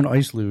mellow corn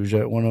ice luge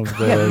at one of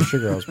the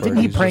sugar house parties.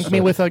 Didn't he prank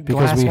me with a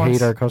glass because we once?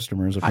 hate our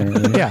customers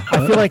apparently. Yeah,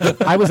 I feel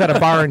like I was at a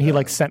bar and he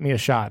like sent me a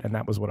shot, and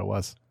that was what it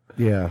was.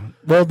 Yeah.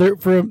 Well, there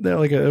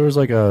was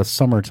like a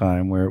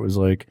summertime where it was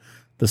like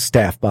the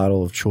staff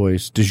bottle of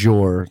choice, du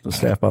jour, the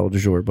staff bottle du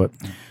jour. But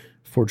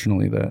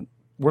fortunately, that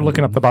We're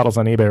looking up the bottles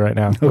on eBay right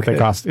now. What they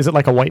cost? Is it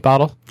like a white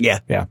bottle? Yeah.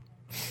 Yeah.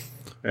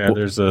 Yeah,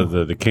 there's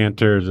the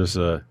decanter. There's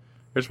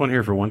one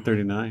here for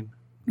 $139.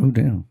 oh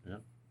damn.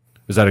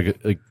 Is that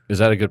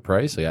a good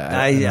price? Yeah,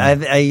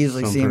 I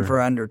usually see them for-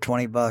 for under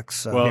 $20.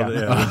 So. Well,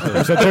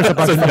 yeah. There's a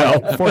bunch of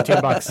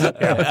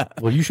 $14. Yeah.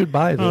 Well, you should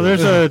buy No,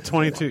 those. there's a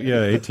 22,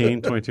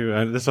 18,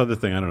 22. This other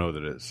thing, I don't know what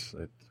it is.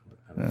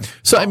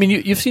 So, I mean,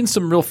 you've seen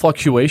some real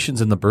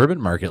fluctuations in the bourbon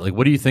market. Like,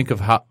 what do you think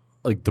of how,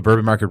 like, the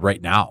bourbon market right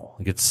now?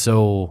 Like, it's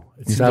so.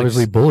 He's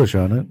obviously bullish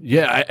on it.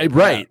 Yeah,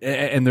 right.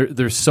 And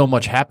there's so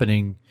much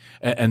happening,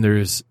 and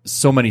there's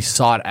so many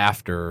sought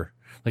after.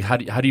 Like, how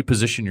do you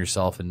position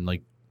yourself and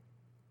like?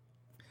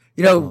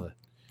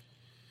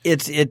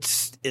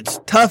 It's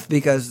tough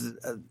because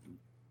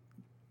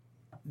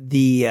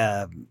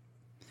the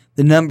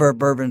number of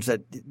bourbons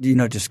that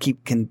just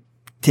keep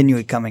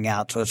continually coming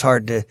out, so it's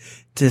hard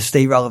to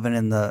stay relevant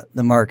in the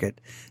market.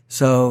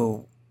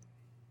 So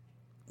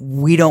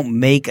we don't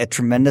make a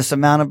tremendous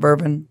amount of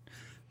bourbon,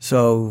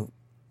 and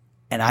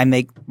I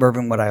make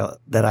bourbon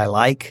that I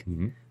like.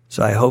 Mm-hmm.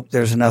 So I hope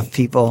there's enough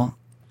people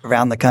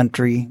around the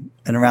country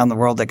and around the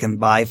world that can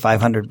buy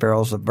 500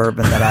 barrels of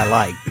bourbon that I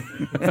like.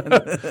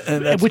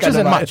 Which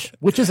isn't much.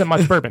 Which isn't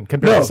much bourbon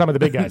compared to some of the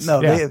big guys.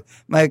 No, yeah.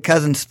 my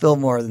cousins spill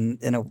more in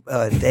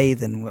a day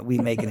than what we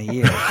make in a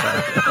year.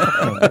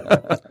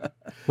 So.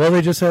 Well,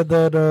 they just had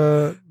that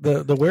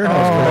the warehouse.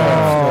 Oh,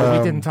 crash,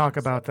 we didn't talk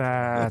about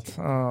that.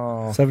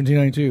 Oh,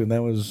 1792, and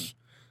that was.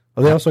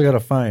 Oh, they also got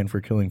a fine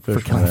for killing fish.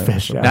 For killing that,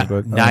 fish, so, yeah.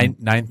 but,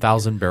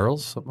 9,000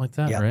 barrels, something like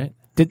that, Yeah. right?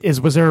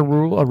 was there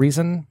a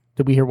reason?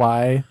 Did we hear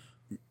why?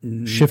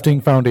 shifting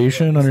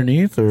foundation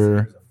underneath,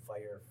 or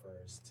Fire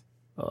first.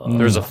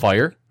 There's a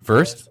fire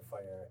first. There's a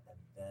fire, and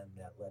then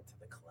that led to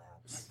the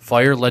collapse.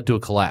 Fire led to a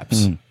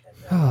collapse. And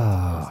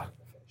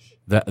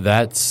then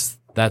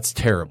That's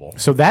terrible.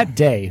 So that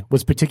day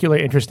was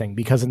particularly interesting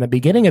because in the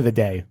beginning of the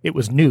day, it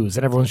was news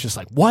and everyone's just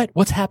like,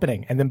 what's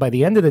happening? And then by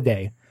the end of the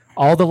day,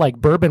 all the like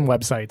bourbon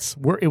websites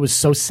it was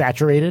so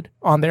saturated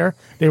on there.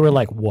 They were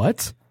like,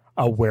 what?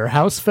 a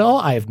warehouse fell?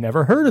 I have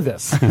never heard of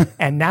this.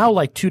 And now,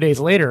 like 2 days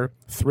later,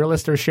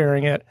 Thrillist are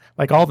sharing it.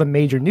 Like all the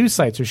major news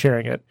sites are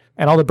sharing it.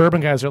 And all the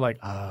bourbon guys are like,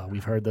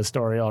 we've heard this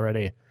story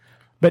already.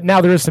 But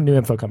now there is some new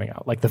info coming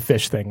out. Like the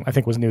fish thing, I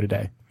think was new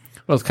today.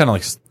 Well, it's kind of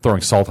like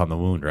throwing salt on the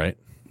wound, right?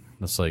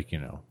 It's like,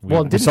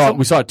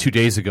 we saw it 2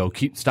 days ago.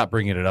 Stop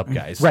bringing it up,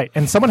 guys. Right.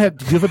 And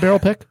did you have a barrel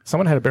pick?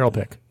 Someone had a barrel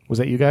pick. Was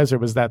that you guys or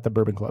was that the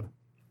Bourbon Club?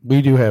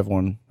 We do have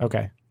one.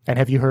 Okay. And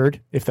have you heard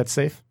if that's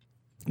safe?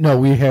 No,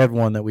 we had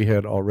one that we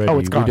had already. Oh,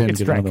 it's gone. We didn't It's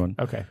get drank. another one.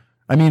 Okay.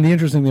 I mean, the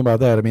interesting thing about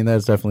that, I mean,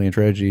 that's definitely a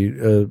tragedy,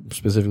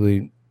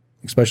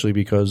 especially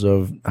because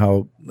of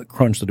how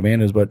crunched the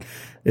demand is. But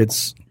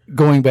it's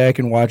going back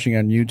and watching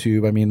on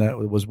YouTube. I mean, that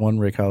was one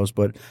rick house,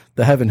 but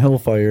the Heaven Hill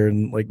fire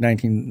in like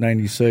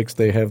 1996,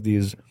 they have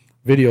these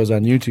videos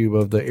on YouTube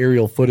of the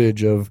aerial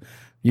footage of,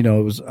 it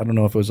was, I don't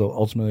know if it was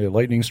ultimately a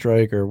lightning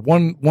strike or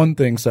one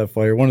thing set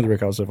fire, one of the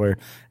rick houses set fire,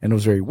 and it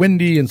was very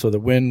windy. And so the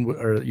wind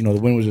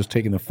was just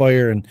taking the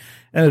fire and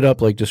ended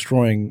up like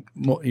destroying,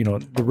 many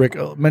of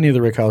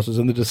the rick houses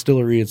and the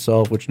distillery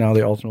itself, which now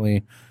they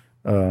ultimately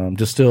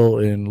distill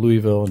in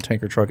Louisville and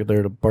tanker truck it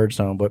there to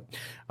Bardstown. But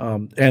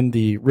and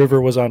the river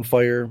was on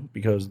fire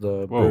because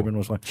the bourbon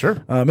was like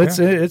Sure.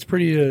 It's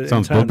pretty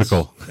Sounds intense.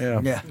 biblical.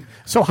 Yeah.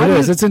 So It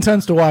is. It's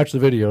intense to watch the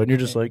video, and you're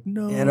just like,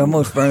 no. It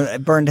almost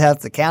burned half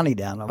the county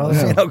down,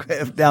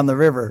 down the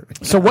river.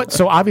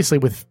 So obviously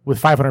with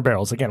 500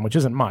 barrels again, which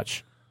isn't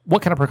much.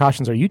 What kind of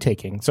precautions are you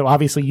taking? So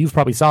obviously you've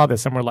probably saw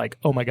this and we're like,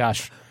 oh my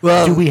gosh,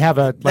 do we have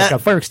a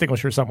fire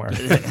extinguisher somewhere?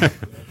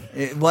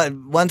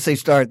 Once they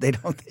start, they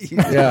don't.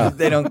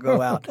 They don't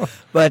go out.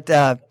 But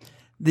that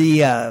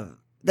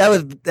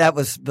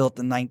was built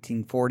in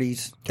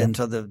 1940s, and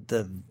so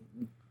the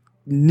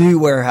new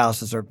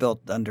warehouses are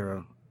built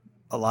under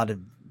a lot of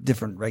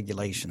different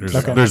regulations.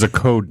 There's a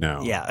code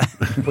now. Yeah.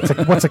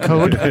 What's a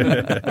code?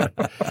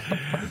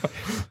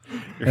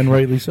 And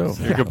rightly so.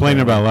 You're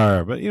complaining about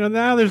Lara, but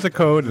now there's a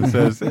code that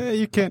says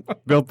you can't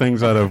build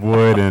things out of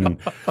wood and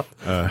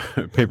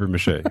paper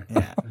mache.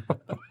 Yeah.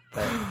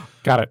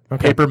 Got it.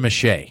 Okay. Paper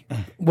mache. I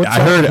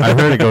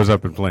heard it goes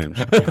up in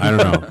flames. I don't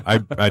know.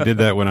 I did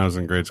that when I was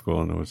in grade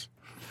school, and it was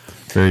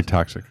very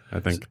toxic, I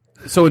think.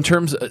 So in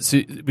terms,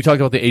 we talked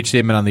about the age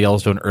statement on the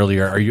Yellowstone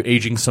earlier. Are you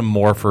aging some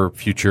more for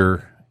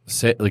future,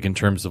 like in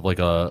terms of like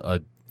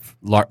a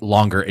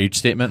longer age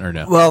statement, or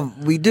no? Well,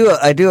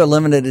 I do a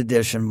limited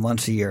edition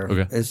once a year.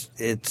 Okay.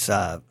 It's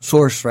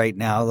sourced right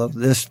now.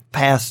 This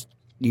past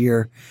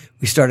year,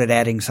 we started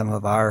adding some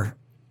of our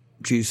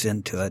juice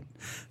into it.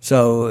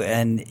 So,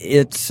 and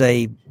it's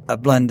a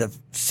blend of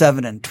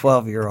 7 and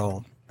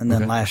 12-year-old, and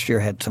then last year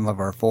had some of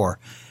our 4,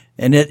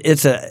 and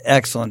it's an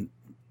excellent,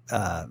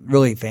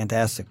 really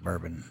fantastic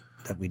bourbon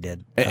that we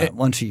did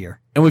once a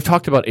year. And we've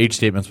talked about age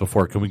statements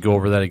before. Can we go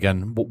over that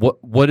again?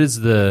 What is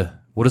the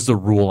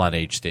rule on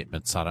age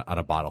statements on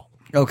a bottle?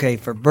 Okay,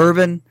 for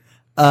bourbon,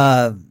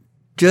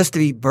 just to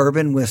be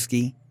bourbon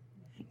whiskey,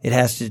 it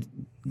has to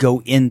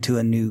go into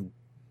a new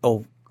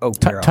oak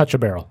barrel. Touch a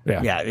barrel.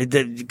 Yeah. Yeah,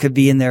 it could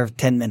be in there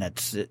 10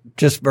 minutes,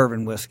 just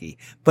bourbon whiskey.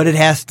 But it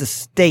has to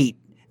state,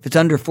 if it's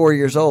under 4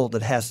 years old,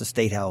 it has to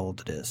state how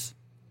old it is.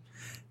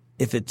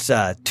 If it's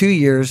 2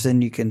 years,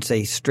 then you can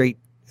say straight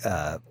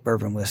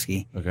bourbon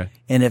whiskey. Okay.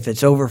 And if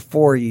it's over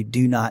 4, you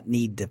do not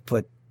need to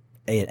put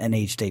an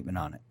age statement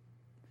on it.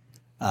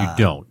 You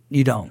don't.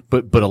 You don't.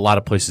 But a lot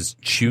of places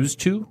choose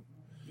to.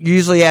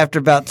 Usually after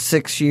about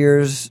 6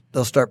 years,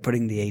 they'll start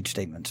putting the age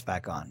statements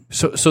back on.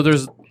 So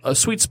there's a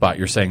sweet spot,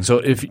 you're saying. So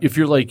if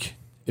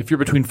you're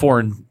between 4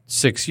 and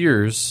 6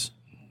 years,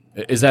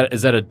 is that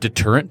a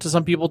deterrent to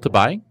some people to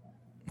buying?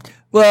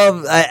 Well,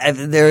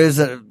 there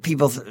is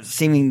people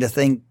seeming to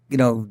think,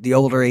 the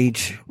older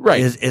age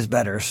is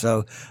better.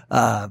 So,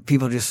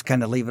 people just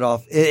kind of leave it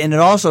off. And it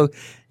also,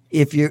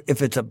 if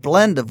it's a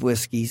blend of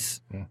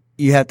whiskeys,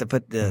 you have to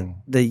put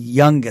the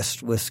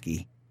youngest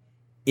whiskey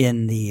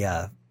in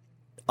the,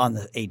 on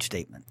the age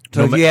statement.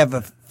 So if you have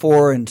a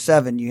 4 and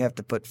 7, you have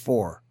to put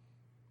 4.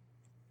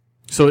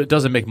 So it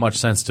doesn't make much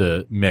sense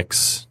to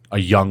mix a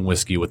young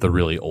whiskey with a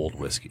really old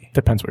whiskey.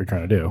 Depends what you're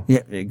trying to do.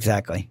 Yeah,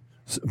 exactly.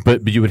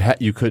 But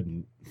you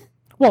couldn't.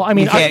 Well, I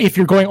mean, if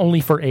you're going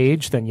only for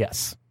age, then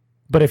yes.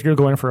 But if you're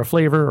going for a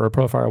flavor or a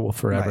profile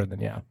forever, then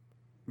yeah.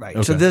 Right.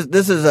 Okay. So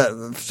this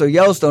is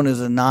Yellowstone is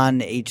a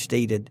non-age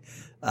stated,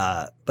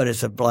 but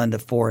it's a blend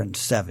of 4 and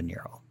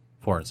 7-year-old.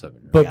 4 and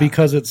 7. But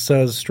because it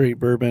says straight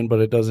bourbon, but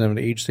it doesn't have an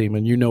age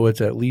statement,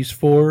 it's at least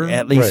 4?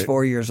 At least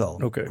 4 years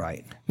old. Okay.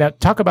 Right. Now,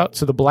 talk about,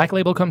 so the Black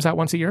Label comes out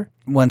once a year?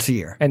 Once a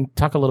year. And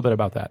talk a little bit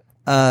about that.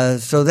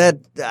 So that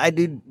I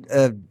do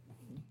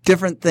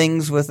different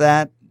things with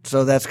that.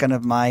 So that's kind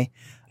of my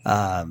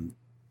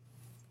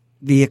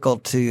vehicle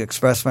to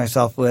express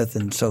myself with.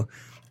 And so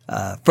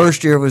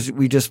first year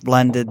we just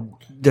blended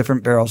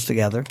different barrels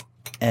together.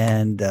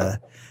 And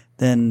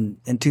then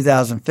in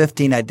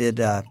 2015 I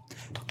did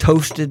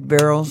toasted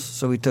barrels.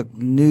 So we took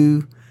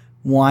new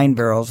wine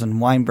barrels, and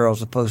wine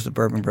barrels opposed to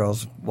bourbon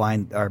barrels,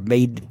 wine are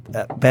made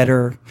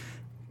better,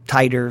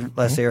 tighter,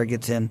 less air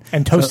gets in.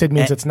 And toasted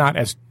means and- it's not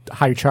as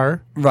high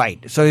char. Right.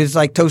 So it's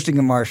like toasting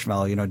a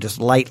marshmallow, just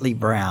lightly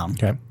brown.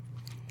 Okay.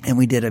 And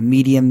we did a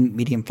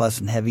medium plus,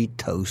 and heavy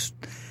toast.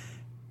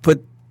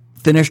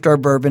 Finished our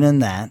bourbon in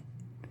that,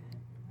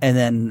 and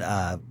then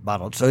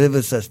bottled. So it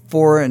was a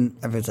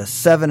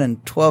 7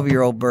 and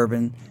 12-year-old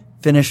bourbon,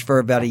 finished for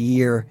about a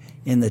year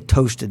in the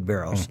toasted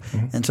barrels.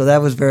 And so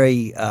that was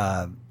very,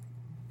 had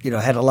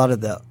a lot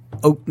of the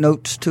oak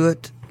notes to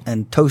it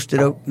and toasted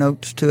oak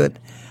notes to it.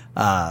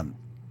 And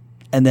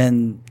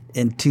then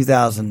in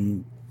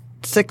 17,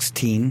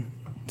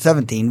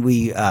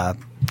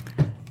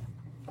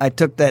 I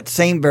took that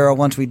same barrel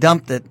once we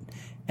dumped it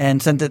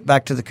and sent it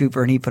back to the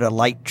cooper, and he put a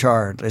light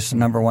char. It's the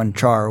number one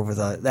char over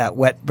that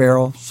wet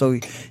barrel. So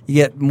you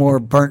get more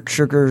burnt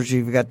sugars.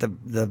 You've got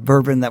the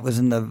bourbon that was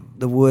in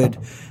the wood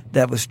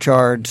that was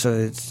charred. So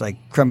it's like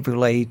creme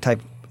brulee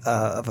type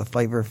of a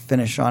flavor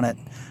finish on it.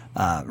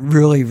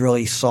 Really,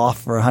 really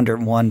soft for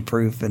 101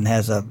 proof, and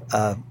has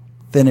a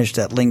finish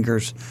that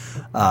lingers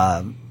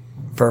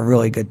for a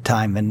really good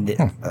time and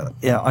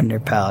on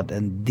your palate.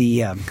 And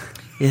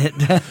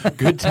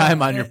Good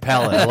time on your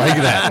palate. I like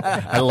that.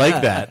 I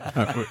like that.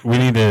 We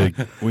need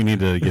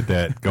to get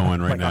that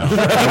going right now. Our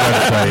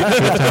website,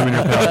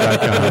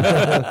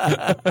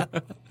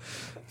 goodtimeinyourpalate.com.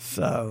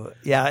 So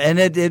yeah, and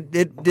it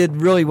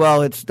did really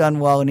well. It's done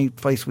well any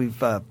place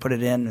we've put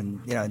it in,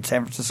 and in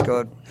San Francisco,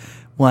 it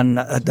won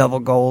a double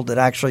gold. It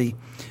actually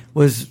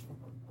was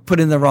put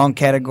in the wrong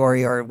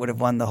category, or it would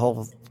have won the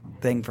whole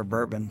thing for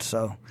bourbon.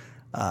 So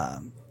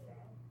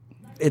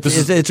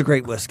it's a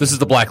great whiskey. This is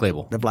the Black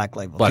Label. The Black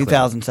Label, Black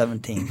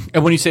 2017.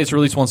 And when you say it's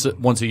released once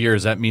a year,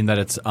 does that mean that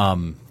it's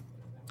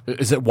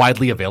is it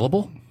widely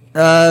available?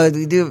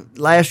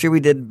 Last year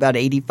we did about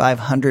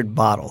 8,500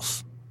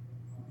 bottles.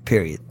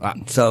 Period.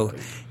 So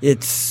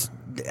it's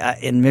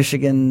in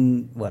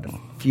Michigan, a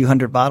few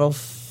hundred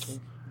bottles?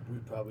 We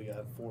probably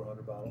got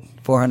 400 bottles.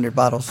 400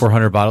 bottles.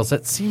 400 bottles.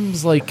 That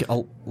seems like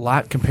a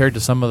lot compared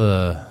to some of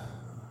the.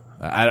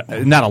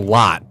 Not a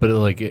lot, but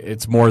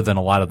it's more than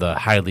a lot of the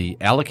highly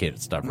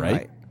allocated stuff,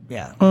 right?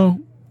 Yeah. Oh,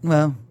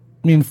 Well,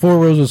 I mean, 4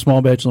 rows of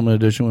small batch limited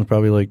edition was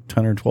probably like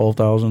 10 or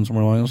 12,000,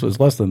 somewhere along those. So it's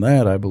less than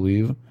that, I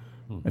believe.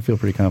 I feel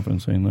pretty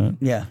confident saying that.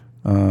 yeah.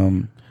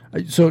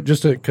 So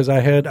just because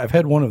I've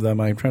had one of them,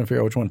 I'm trying to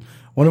figure out which one.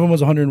 One of them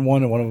was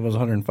 101 and one of them was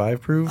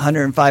 105 proof.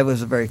 105 was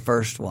the very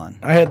first one.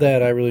 I had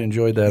that. I really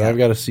enjoyed that. I've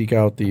got to seek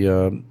out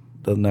the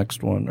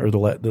next one, or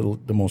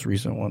the most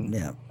recent one.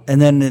 Yeah.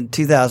 And then in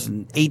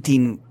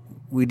 2018,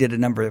 I did a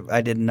number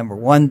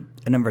 1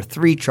 and number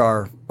 3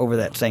 char over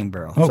that same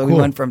barrel. Oh, so we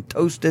cool. went from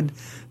toasted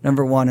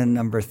number 1 and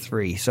number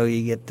 3. So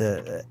you get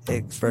the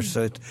expression.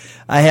 So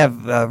I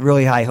have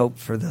really high hope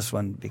for this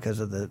one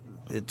because of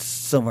it's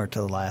similar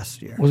to the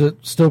last year. Was it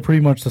still pretty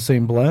much the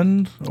same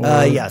blend?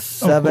 Or? Yes,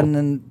 7 cool.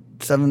 and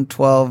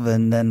 712,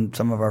 and then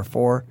some of our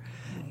 4.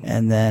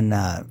 And then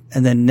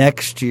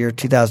next year,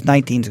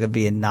 2019, is going to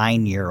be a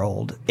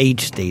 9-year-old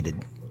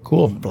age-stated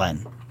Cool.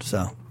 blend.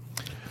 So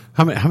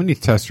How many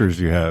testers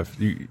do you have?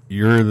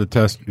 You're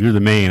the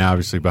main,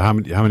 obviously, but how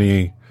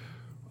many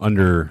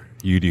under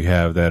you do you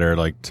have that are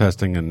like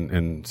testing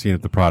and seeing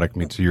if the product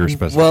meets your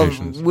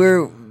specifications?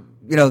 Well,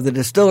 the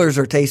distillers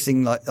are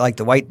tasting like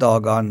the White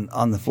Dog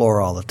on the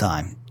floor all the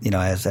time.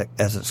 As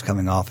it's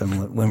coming off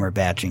and when we're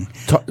batching.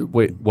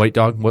 Wait, White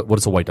Dog? What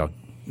is a White Dog?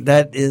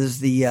 That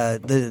is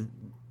the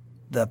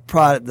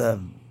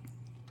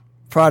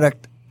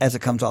product as it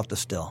comes off the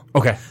still.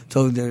 Okay.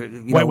 So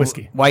White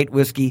whiskey. White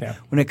whiskey. Yeah.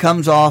 When it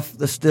comes off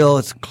the still,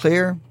 it's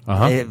clear.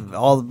 Uh-huh.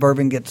 All the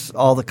bourbon gets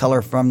all the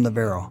color from the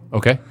barrel.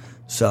 Okay.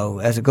 So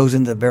as it goes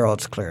into the barrel,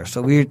 it's clear.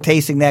 So we're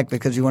tasting that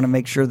because you want to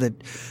make sure that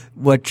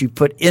what you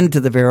put into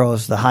the barrel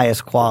is the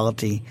highest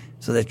quality,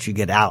 so that you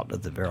get out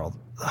of the barrel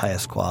the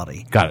highest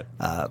quality. Got it.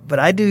 But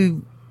I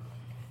do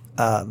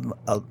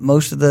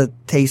most of the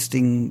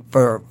tasting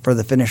for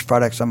the finished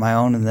products on my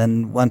own, and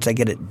then once I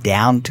get it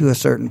down to a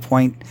certain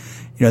point,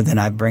 then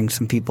I bring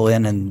some people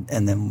in, and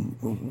then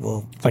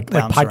we'll Like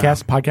bounce around.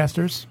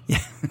 podcasters?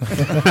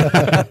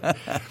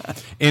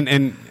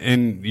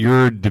 And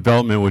your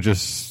development was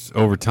just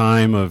over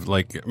time of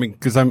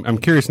because I'm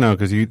curious now,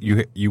 because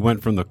you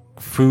went from the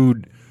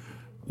food,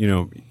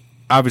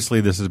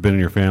 obviously this has been in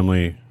your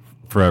family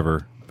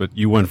forever, but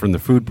you went from the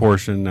food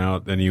portion now,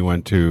 then you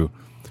went to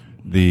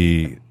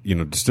the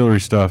distillery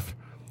stuff.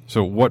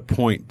 So at what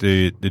point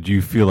did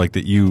you feel like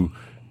that you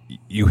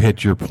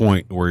hit your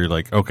point where you're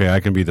like, okay, I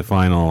can be the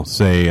final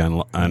say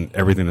on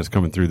everything that's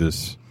coming through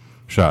this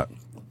shot?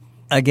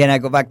 Again, I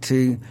go back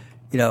to,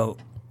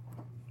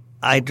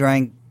 I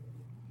drank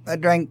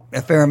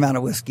a fair amount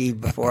of whiskey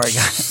before I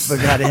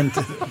got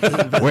into.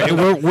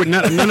 We're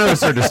none of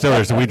us are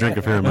distillers, so we drink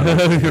a fair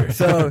amount.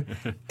 So,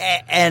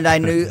 and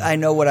I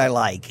know what I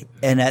like,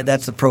 and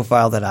that's the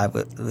profile that I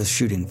was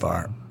shooting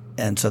for,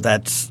 and so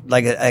that's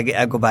like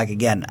I go back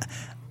again.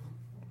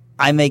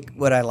 I make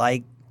what I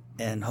like,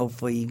 and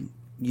hopefully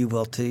you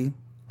will too.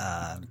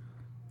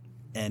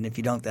 And if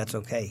you don't, that's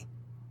okay.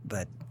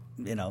 But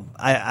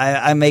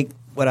I make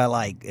what I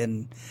like,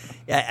 and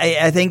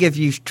I think if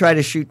you try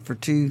to shoot for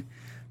too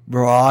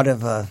broad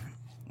of a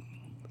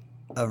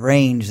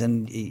range,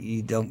 then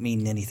you don't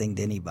mean anything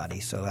to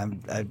anybody. So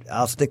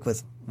I'll stick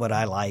with what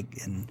I like,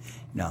 and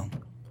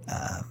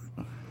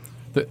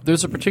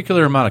There's a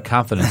particular amount of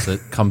confidence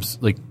that comes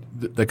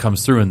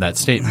through in that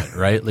statement,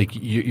 right? Like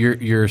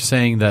you're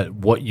saying that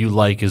what you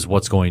like is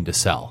what's going to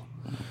sell.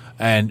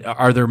 And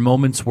are there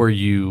moments where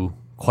you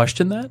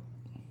question that?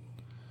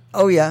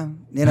 Oh yeah,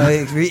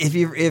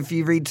 if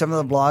you read some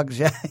of the blogs,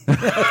 yeah.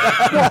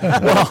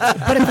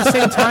 But at the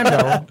same time,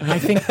 though, I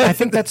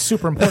think that's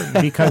super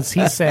important because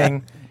he's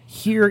saying,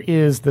 here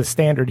is the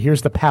standard,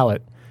 here's the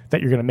palette that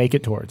you're going to make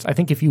it towards. I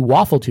think if you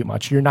waffle too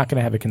much, you're not going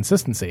to have a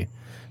consistency.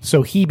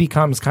 So he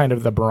becomes kind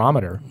of the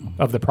barometer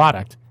of the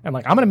product. And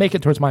I'm going to make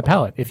it towards my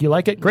palate. If you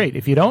like it, great.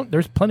 If you don't,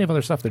 there's plenty of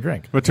other stuff to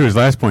drink. But to his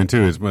last point,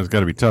 too, it's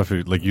got to be tough.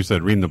 Like you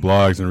said, reading the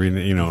blogs and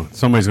reading,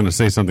 somebody's going to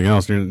say something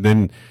else.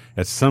 Then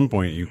at some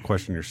point you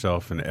question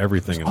yourself and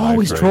everything in life.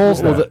 Always right?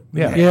 trolls.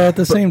 Yeah. At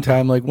the same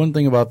time, one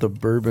thing about the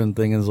bourbon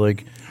thing is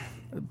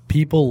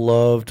people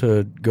love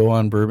to go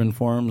on bourbon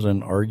forums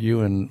and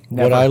argue, and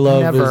what I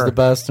love is the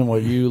best and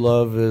what you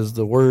love is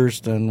the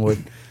worst and what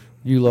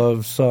you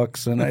love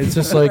sucks, and it's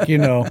just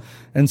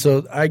and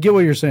so I get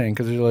what you're saying,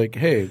 because you're like,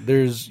 hey,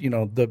 there's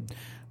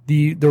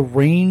the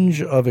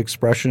range of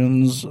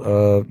expressions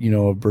of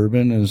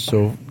bourbon is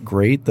so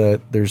great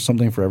that there's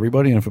something for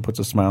everybody, and if it puts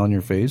a smile on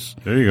your face,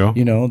 there you go,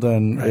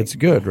 then it's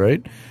good,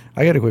 right?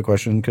 I got a quick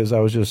question, because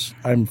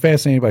I'm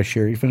fascinated by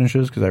sherry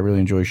finishes, because I really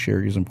enjoy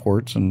sherries and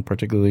ports, and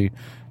particularly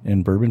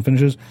in bourbon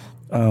finishes.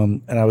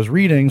 And I was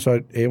reading, so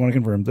I want to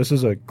confirm, this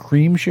is a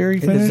cream sherry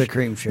finish? It is a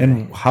cream sherry.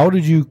 And how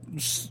did you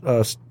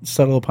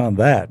settle upon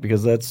that?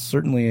 Because that's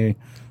certainly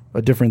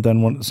different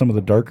than some of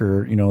the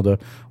darker, the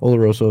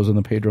Olorosos and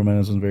the Pedro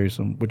Menes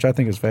and which I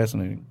think is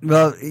fascinating.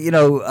 Well,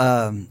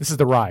 this is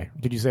the rye.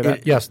 Did you say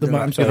that? Yes, the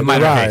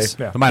minor rye. case.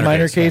 Yeah. The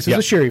minor case is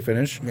a sherry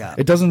finish. Yeah.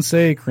 It doesn't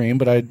say cream,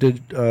 but I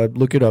did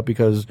look it up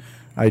because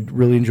I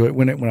really enjoyed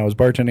when I was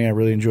bartending. I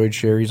really enjoyed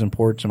sherries and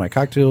ports in my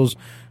cocktails,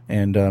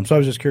 and so I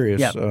was just curious.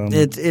 Yeah,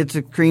 it's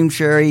a cream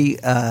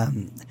sherry. I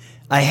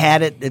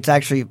had it. It's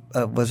actually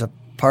was a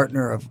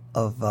partner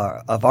of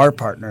our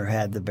partner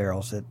had the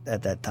barrels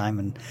at that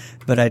time,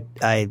 but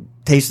I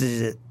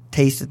tasted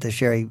the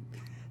sherry,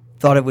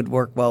 thought it would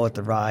work well with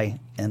the rye,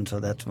 and so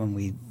that's when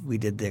we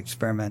did the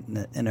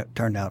experiment, and it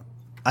turned out.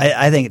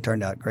 I think it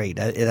turned out great.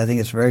 I think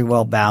it's very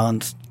well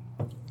balanced.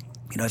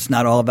 It's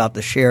not all about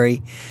the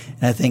sherry,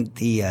 and I think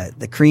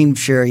the cream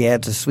sherry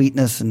adds a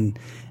sweetness and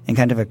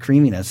kind of a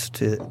creaminess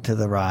to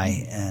the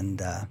rye,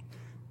 and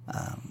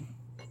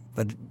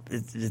but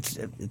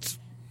it's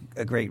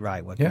a great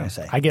rye. What can I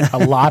say? I get a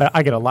lot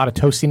of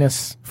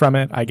toastiness from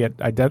it. I get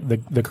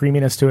the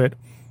creaminess to it.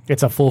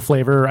 It's a full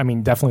flavor. I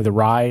mean, definitely the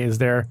rye is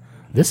there.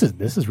 This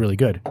is really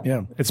good.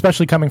 Yeah,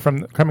 especially coming from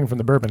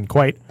the bourbon.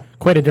 Quite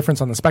a difference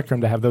on the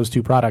spectrum to have those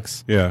two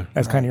products. Yeah.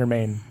 As kind of your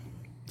main.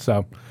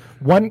 So,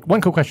 one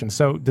cool question.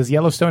 So, does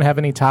Yellowstone have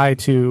any tie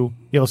to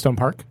Yellowstone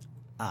Park?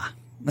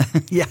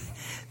 Yeah.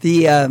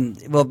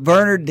 The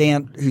Bernard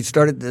Dant, who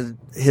started the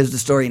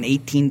distillery in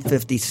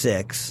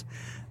 1856,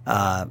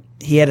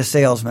 he had a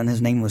salesman. His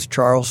name was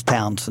Charles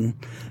Townsend,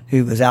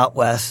 who was out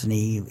west, and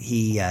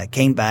he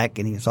came back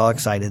and he was all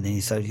excited, and he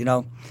said,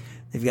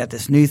 they've got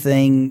this new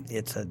thing.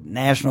 It's a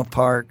national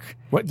park.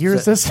 What year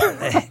is this?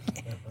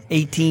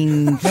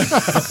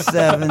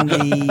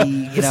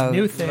 1870. This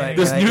new thing. Right,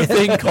 This new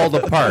thing called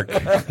a park.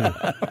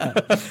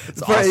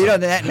 It's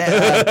awesome.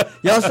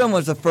 Yellowstone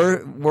was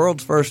the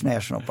world's first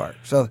national park.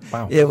 So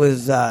it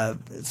was.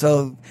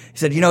 So he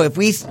said,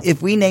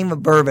 if we name a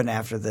bourbon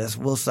after this,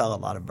 we'll sell a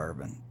lot of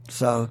bourbon.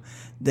 So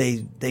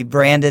they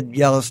branded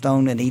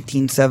Yellowstone in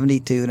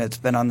 1872, and it's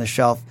been on the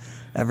shelf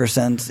ever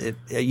since.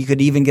 You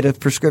could even get a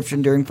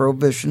prescription during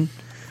Prohibition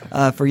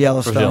for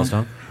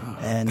Yellowstone.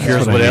 And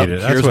Here's what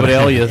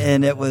ale you.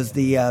 And it was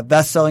the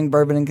best-selling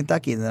bourbon in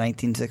Kentucky in the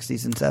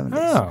 1960s and 70s.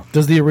 Oh.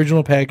 Does the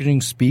original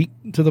packaging speak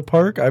to the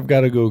park? I've got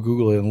to go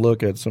Google it and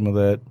look at some of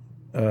that.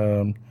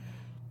 At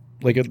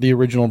the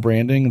original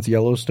branding, it's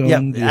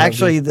Yellowstone. Yeah,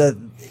 actually, the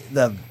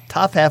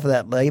top half of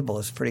that label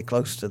is pretty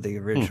close to the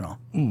original.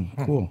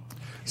 Cool.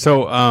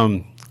 So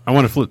I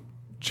want to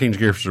change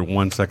gears for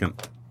 1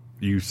 second.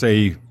 You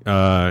say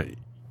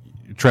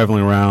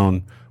traveling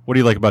around. What do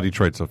you like about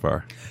Detroit so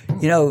far?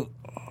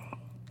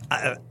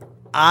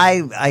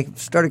 I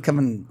started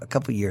coming a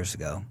couple years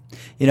ago,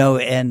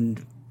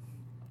 and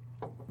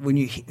when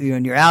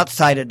you're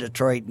outside of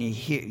Detroit and you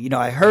hear,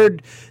 I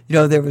heard,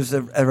 there was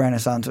a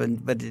Renaissance,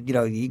 but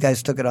you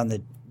guys took it on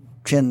the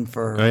chin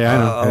for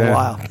a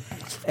while.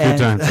 Good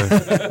times.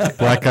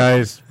 Black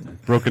eyes,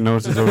 broken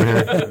noses over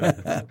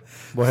here.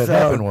 What had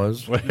happened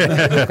was,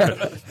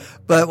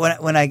 but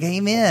when I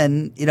came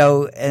in,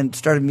 and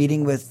started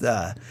meeting with,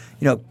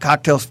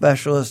 cocktail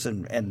specialists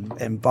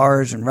and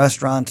bars and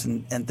restaurants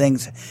and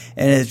things,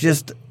 and it's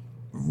just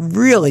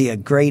really a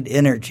great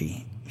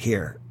energy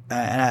here,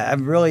 and I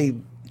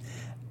really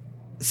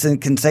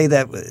can say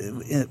that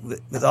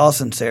with all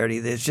sincerity.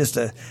 There's just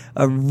a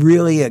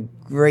really a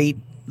great,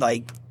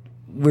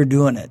 we're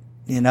doing it,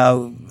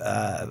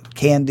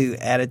 can-do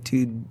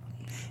attitude,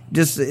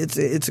 just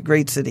it's a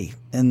great city,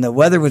 and the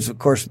weather was of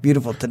course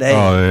beautiful today.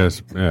 Oh, it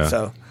is. Yeah.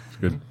 So It's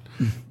good.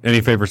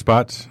 Any favorite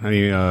spots?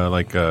 Any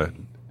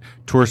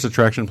tourist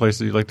attraction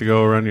places you like to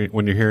go around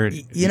when you're here?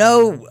 you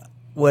know,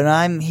 when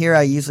I'm here,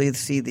 I usually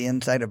see the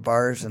inside of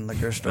bars and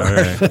liquor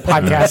stores.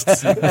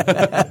 Podcasts.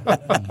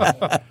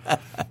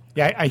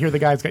 Yeah, I hear the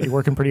guys got you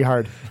working pretty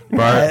hard.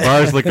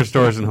 Bars, liquor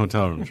stores, and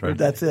hotel rooms, right?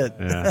 That's it.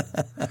 Yeah.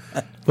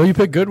 Well, you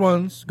pick good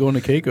ones. Going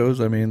to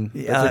Keiko's, I mean,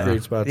 that's a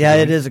great spot. Yeah,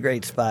 to it go. is a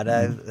great spot.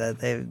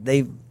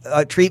 They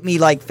treat me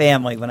like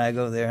family when I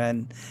go there,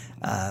 and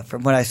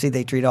from what I see,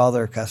 they treat all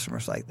their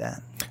customers like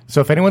that.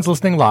 So if anyone's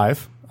listening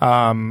live,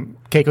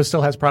 Keiko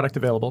still has product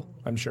available,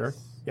 I'm sure.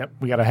 Yep,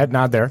 we got a head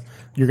nod there.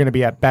 You're going to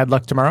be at Bad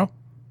Luck tomorrow?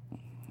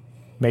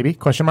 Maybe?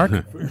 Question mark?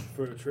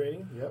 For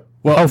training, yep.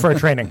 Well, for a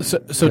training. So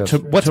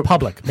What's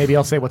public? Maybe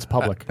I'll say what's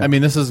public. I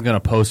mean, this is going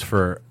to post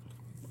for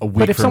a week.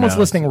 But if from someone's now.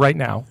 listening right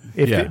now,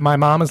 if my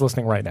mom is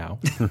listening right now,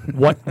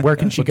 where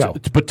can she go?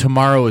 But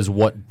tomorrow is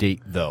what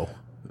date though?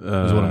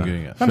 Is what I'm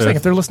getting at. I'm saying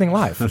if they're listening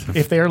live.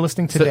 If they are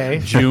listening today,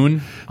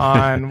 June.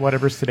 on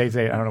whatever's today's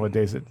date, I don't know what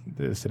days it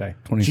is today.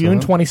 27th? June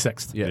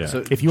 26th. Yeah.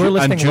 So if you are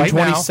listening on June right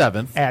now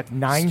 27th at Stephen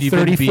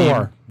 9:34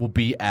 Beam will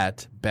be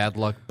at Bad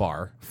Luck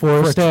Bar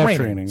for a staff training.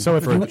 training. So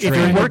if For you, a if you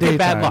training. work at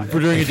Bad Daytime. Luck, for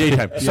during a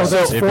daytime. So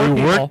there's four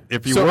people.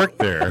 If you work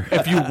there,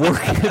 if you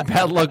work at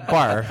Bad Luck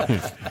Bar,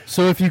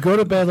 So if you go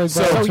to Bad Luck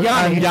Bar, So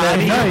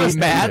Yanni,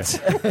 Matt,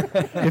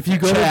 if you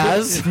go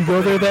Chaz. if you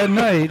go there that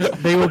night,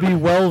 they will be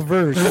well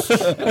versed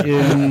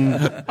in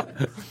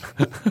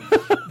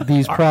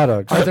these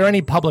products. Are there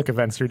any public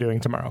events you're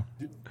doing tomorrow?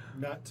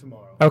 Not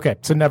tomorrow. Okay,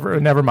 so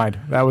never mind.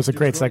 That was a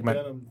great Detroit segment.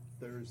 Denim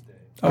Thursday.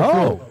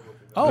 Oh,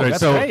 Right, that's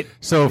so, great.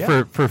 So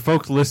Yeah. for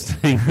folks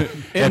listening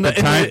at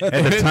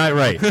the time,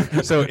 right?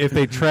 So if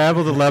they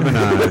travel to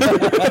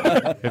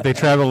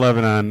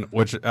Lebanon,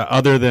 which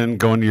other than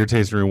going to your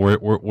tasting room,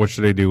 what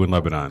should they do in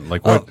Lebanon?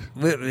 Like what?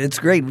 It's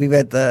great. We've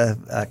got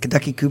the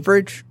Kentucky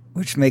Cooperage,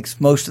 which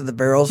makes most of the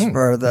barrels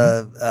for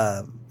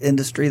the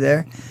industry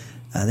there.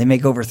 They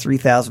make over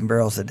 3,000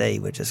 barrels a day,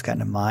 which is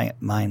kind of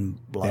mind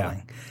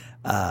blowing.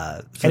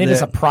 And it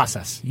is a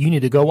process. You need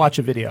to go watch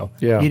a video.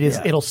 Yeah.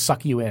 It'll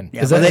suck you in.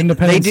 Yeah, Is that well,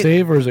 Independence do-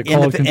 Dave or is it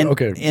called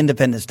okay?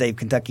 Independence Dave,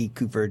 Kentucky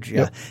Cooperage,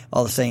 yeah,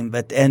 all the same.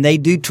 And they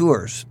do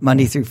tours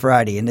Monday through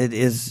Friday, and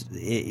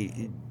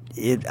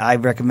I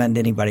recommend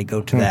anybody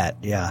go to that,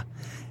 yeah.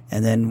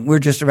 And then we're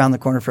just around the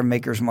corner from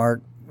Maker's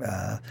Mark.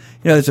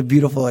 It's a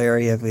beautiful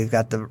area. We've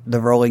got the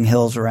rolling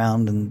hills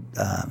around, and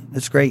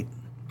it's great.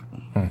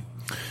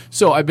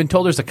 So I've been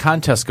told there's a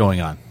contest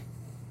going on.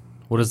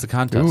 What is the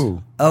contest?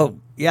 Ooh. Oh,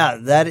 yeah,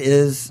 that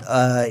is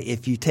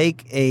if you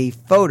take a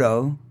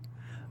photo,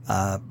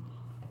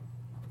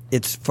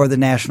 it's for the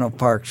national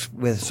parks.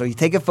 So you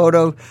take a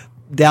photo,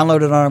 download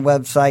it on our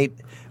website.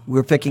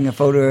 We're picking a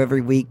photo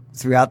every week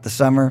throughout the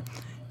summer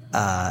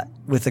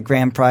with the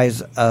grand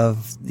prize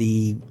of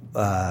the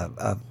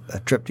a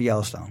trip to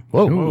Yellowstone.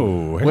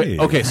 Oh, hey. Wait,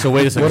 okay, so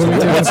wait a second.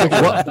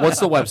 What's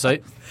the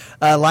website?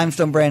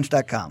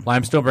 LimestoneBranch.com.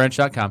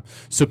 LimestoneBranch.com.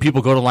 So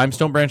people go to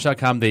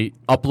LimestoneBranch.com. They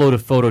upload a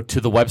photo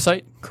to the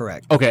website.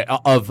 Correct. Okay,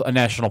 of a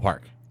national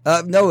park.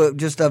 No,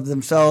 just of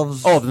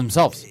themselves. Oh, of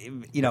themselves.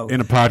 In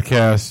a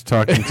podcast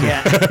talking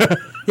to.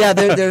 Yeah,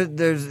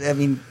 there's. I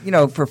mean,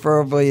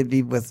 preferably it'd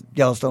be with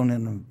Yellowstone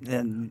and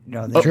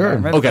the Sure.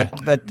 environment, Okay.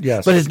 but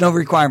Yes. but it's no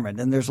requirement,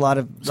 and there's a lot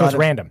of. So it's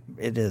random.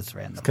 It is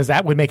random. Because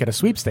that would make it a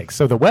sweepstakes.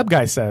 So the web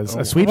guy says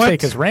a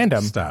sweepstake what? is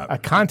random. Stop. A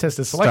contest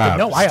is selected. Stop.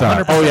 No, I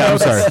Stop. 100%. Oh yeah, know I'm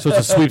this. sorry. So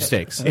it's a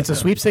sweepstakes. It's a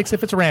sweepstakes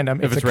if it's random.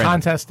 If it's it's a random.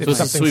 contest, So if it's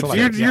a something sweepstakes.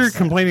 selected. You're Yes.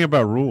 complaining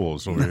about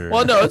rules over here.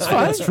 Well, no, it's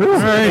fine. It's true. All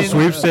right,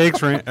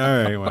 sweepstakes. All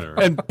right, whatever.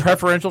 And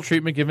preferential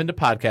treatment given to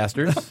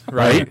podcasters,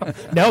 right?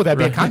 No, that'd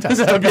be a contest.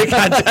 That would be a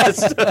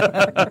contest.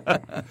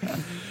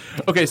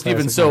 Okay,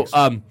 Stephen. So,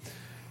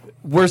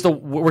 where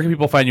can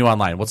people find you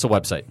online? What's the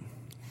website?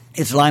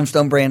 It's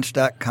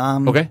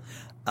LimestoneBranch.com. Okay.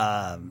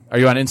 Are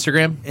you on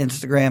Instagram?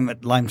 Instagram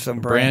at Limestone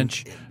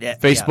Branch. Yeah,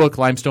 Facebook,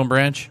 Limestone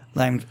Branch.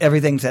 yeah.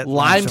 Everything's at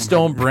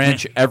Limestone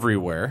Branch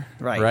everywhere.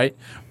 Right.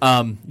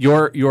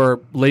 Your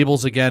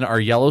labels again are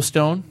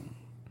Yellowstone,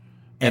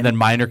 and then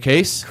Minor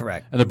Case.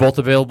 Correct. And they're both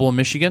available in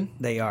Michigan.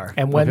 They are.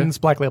 And when's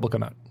Black Label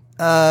come out?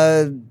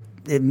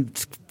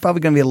 It's probably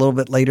going to be a little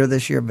bit later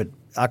this year, but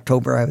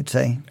October, I would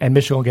say. And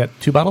Michigan will get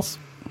 2 bottles?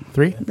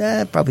 3?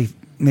 Probably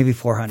maybe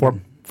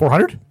 400.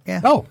 400? Yeah.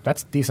 Oh,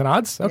 that's decent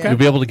odds. Okay. You'll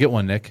be able to get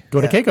one, Nick.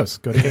 Go to Keiko's.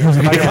 Go to Keiko's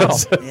to buy your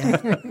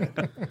bottle.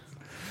 Yeah.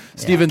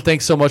 Stephen,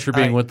 thanks so much for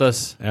being right. with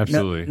us.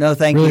 Absolutely. No,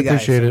 thank Really you guys.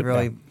 appreciate it.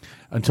 Really.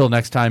 Until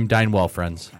next time, dine well, friends.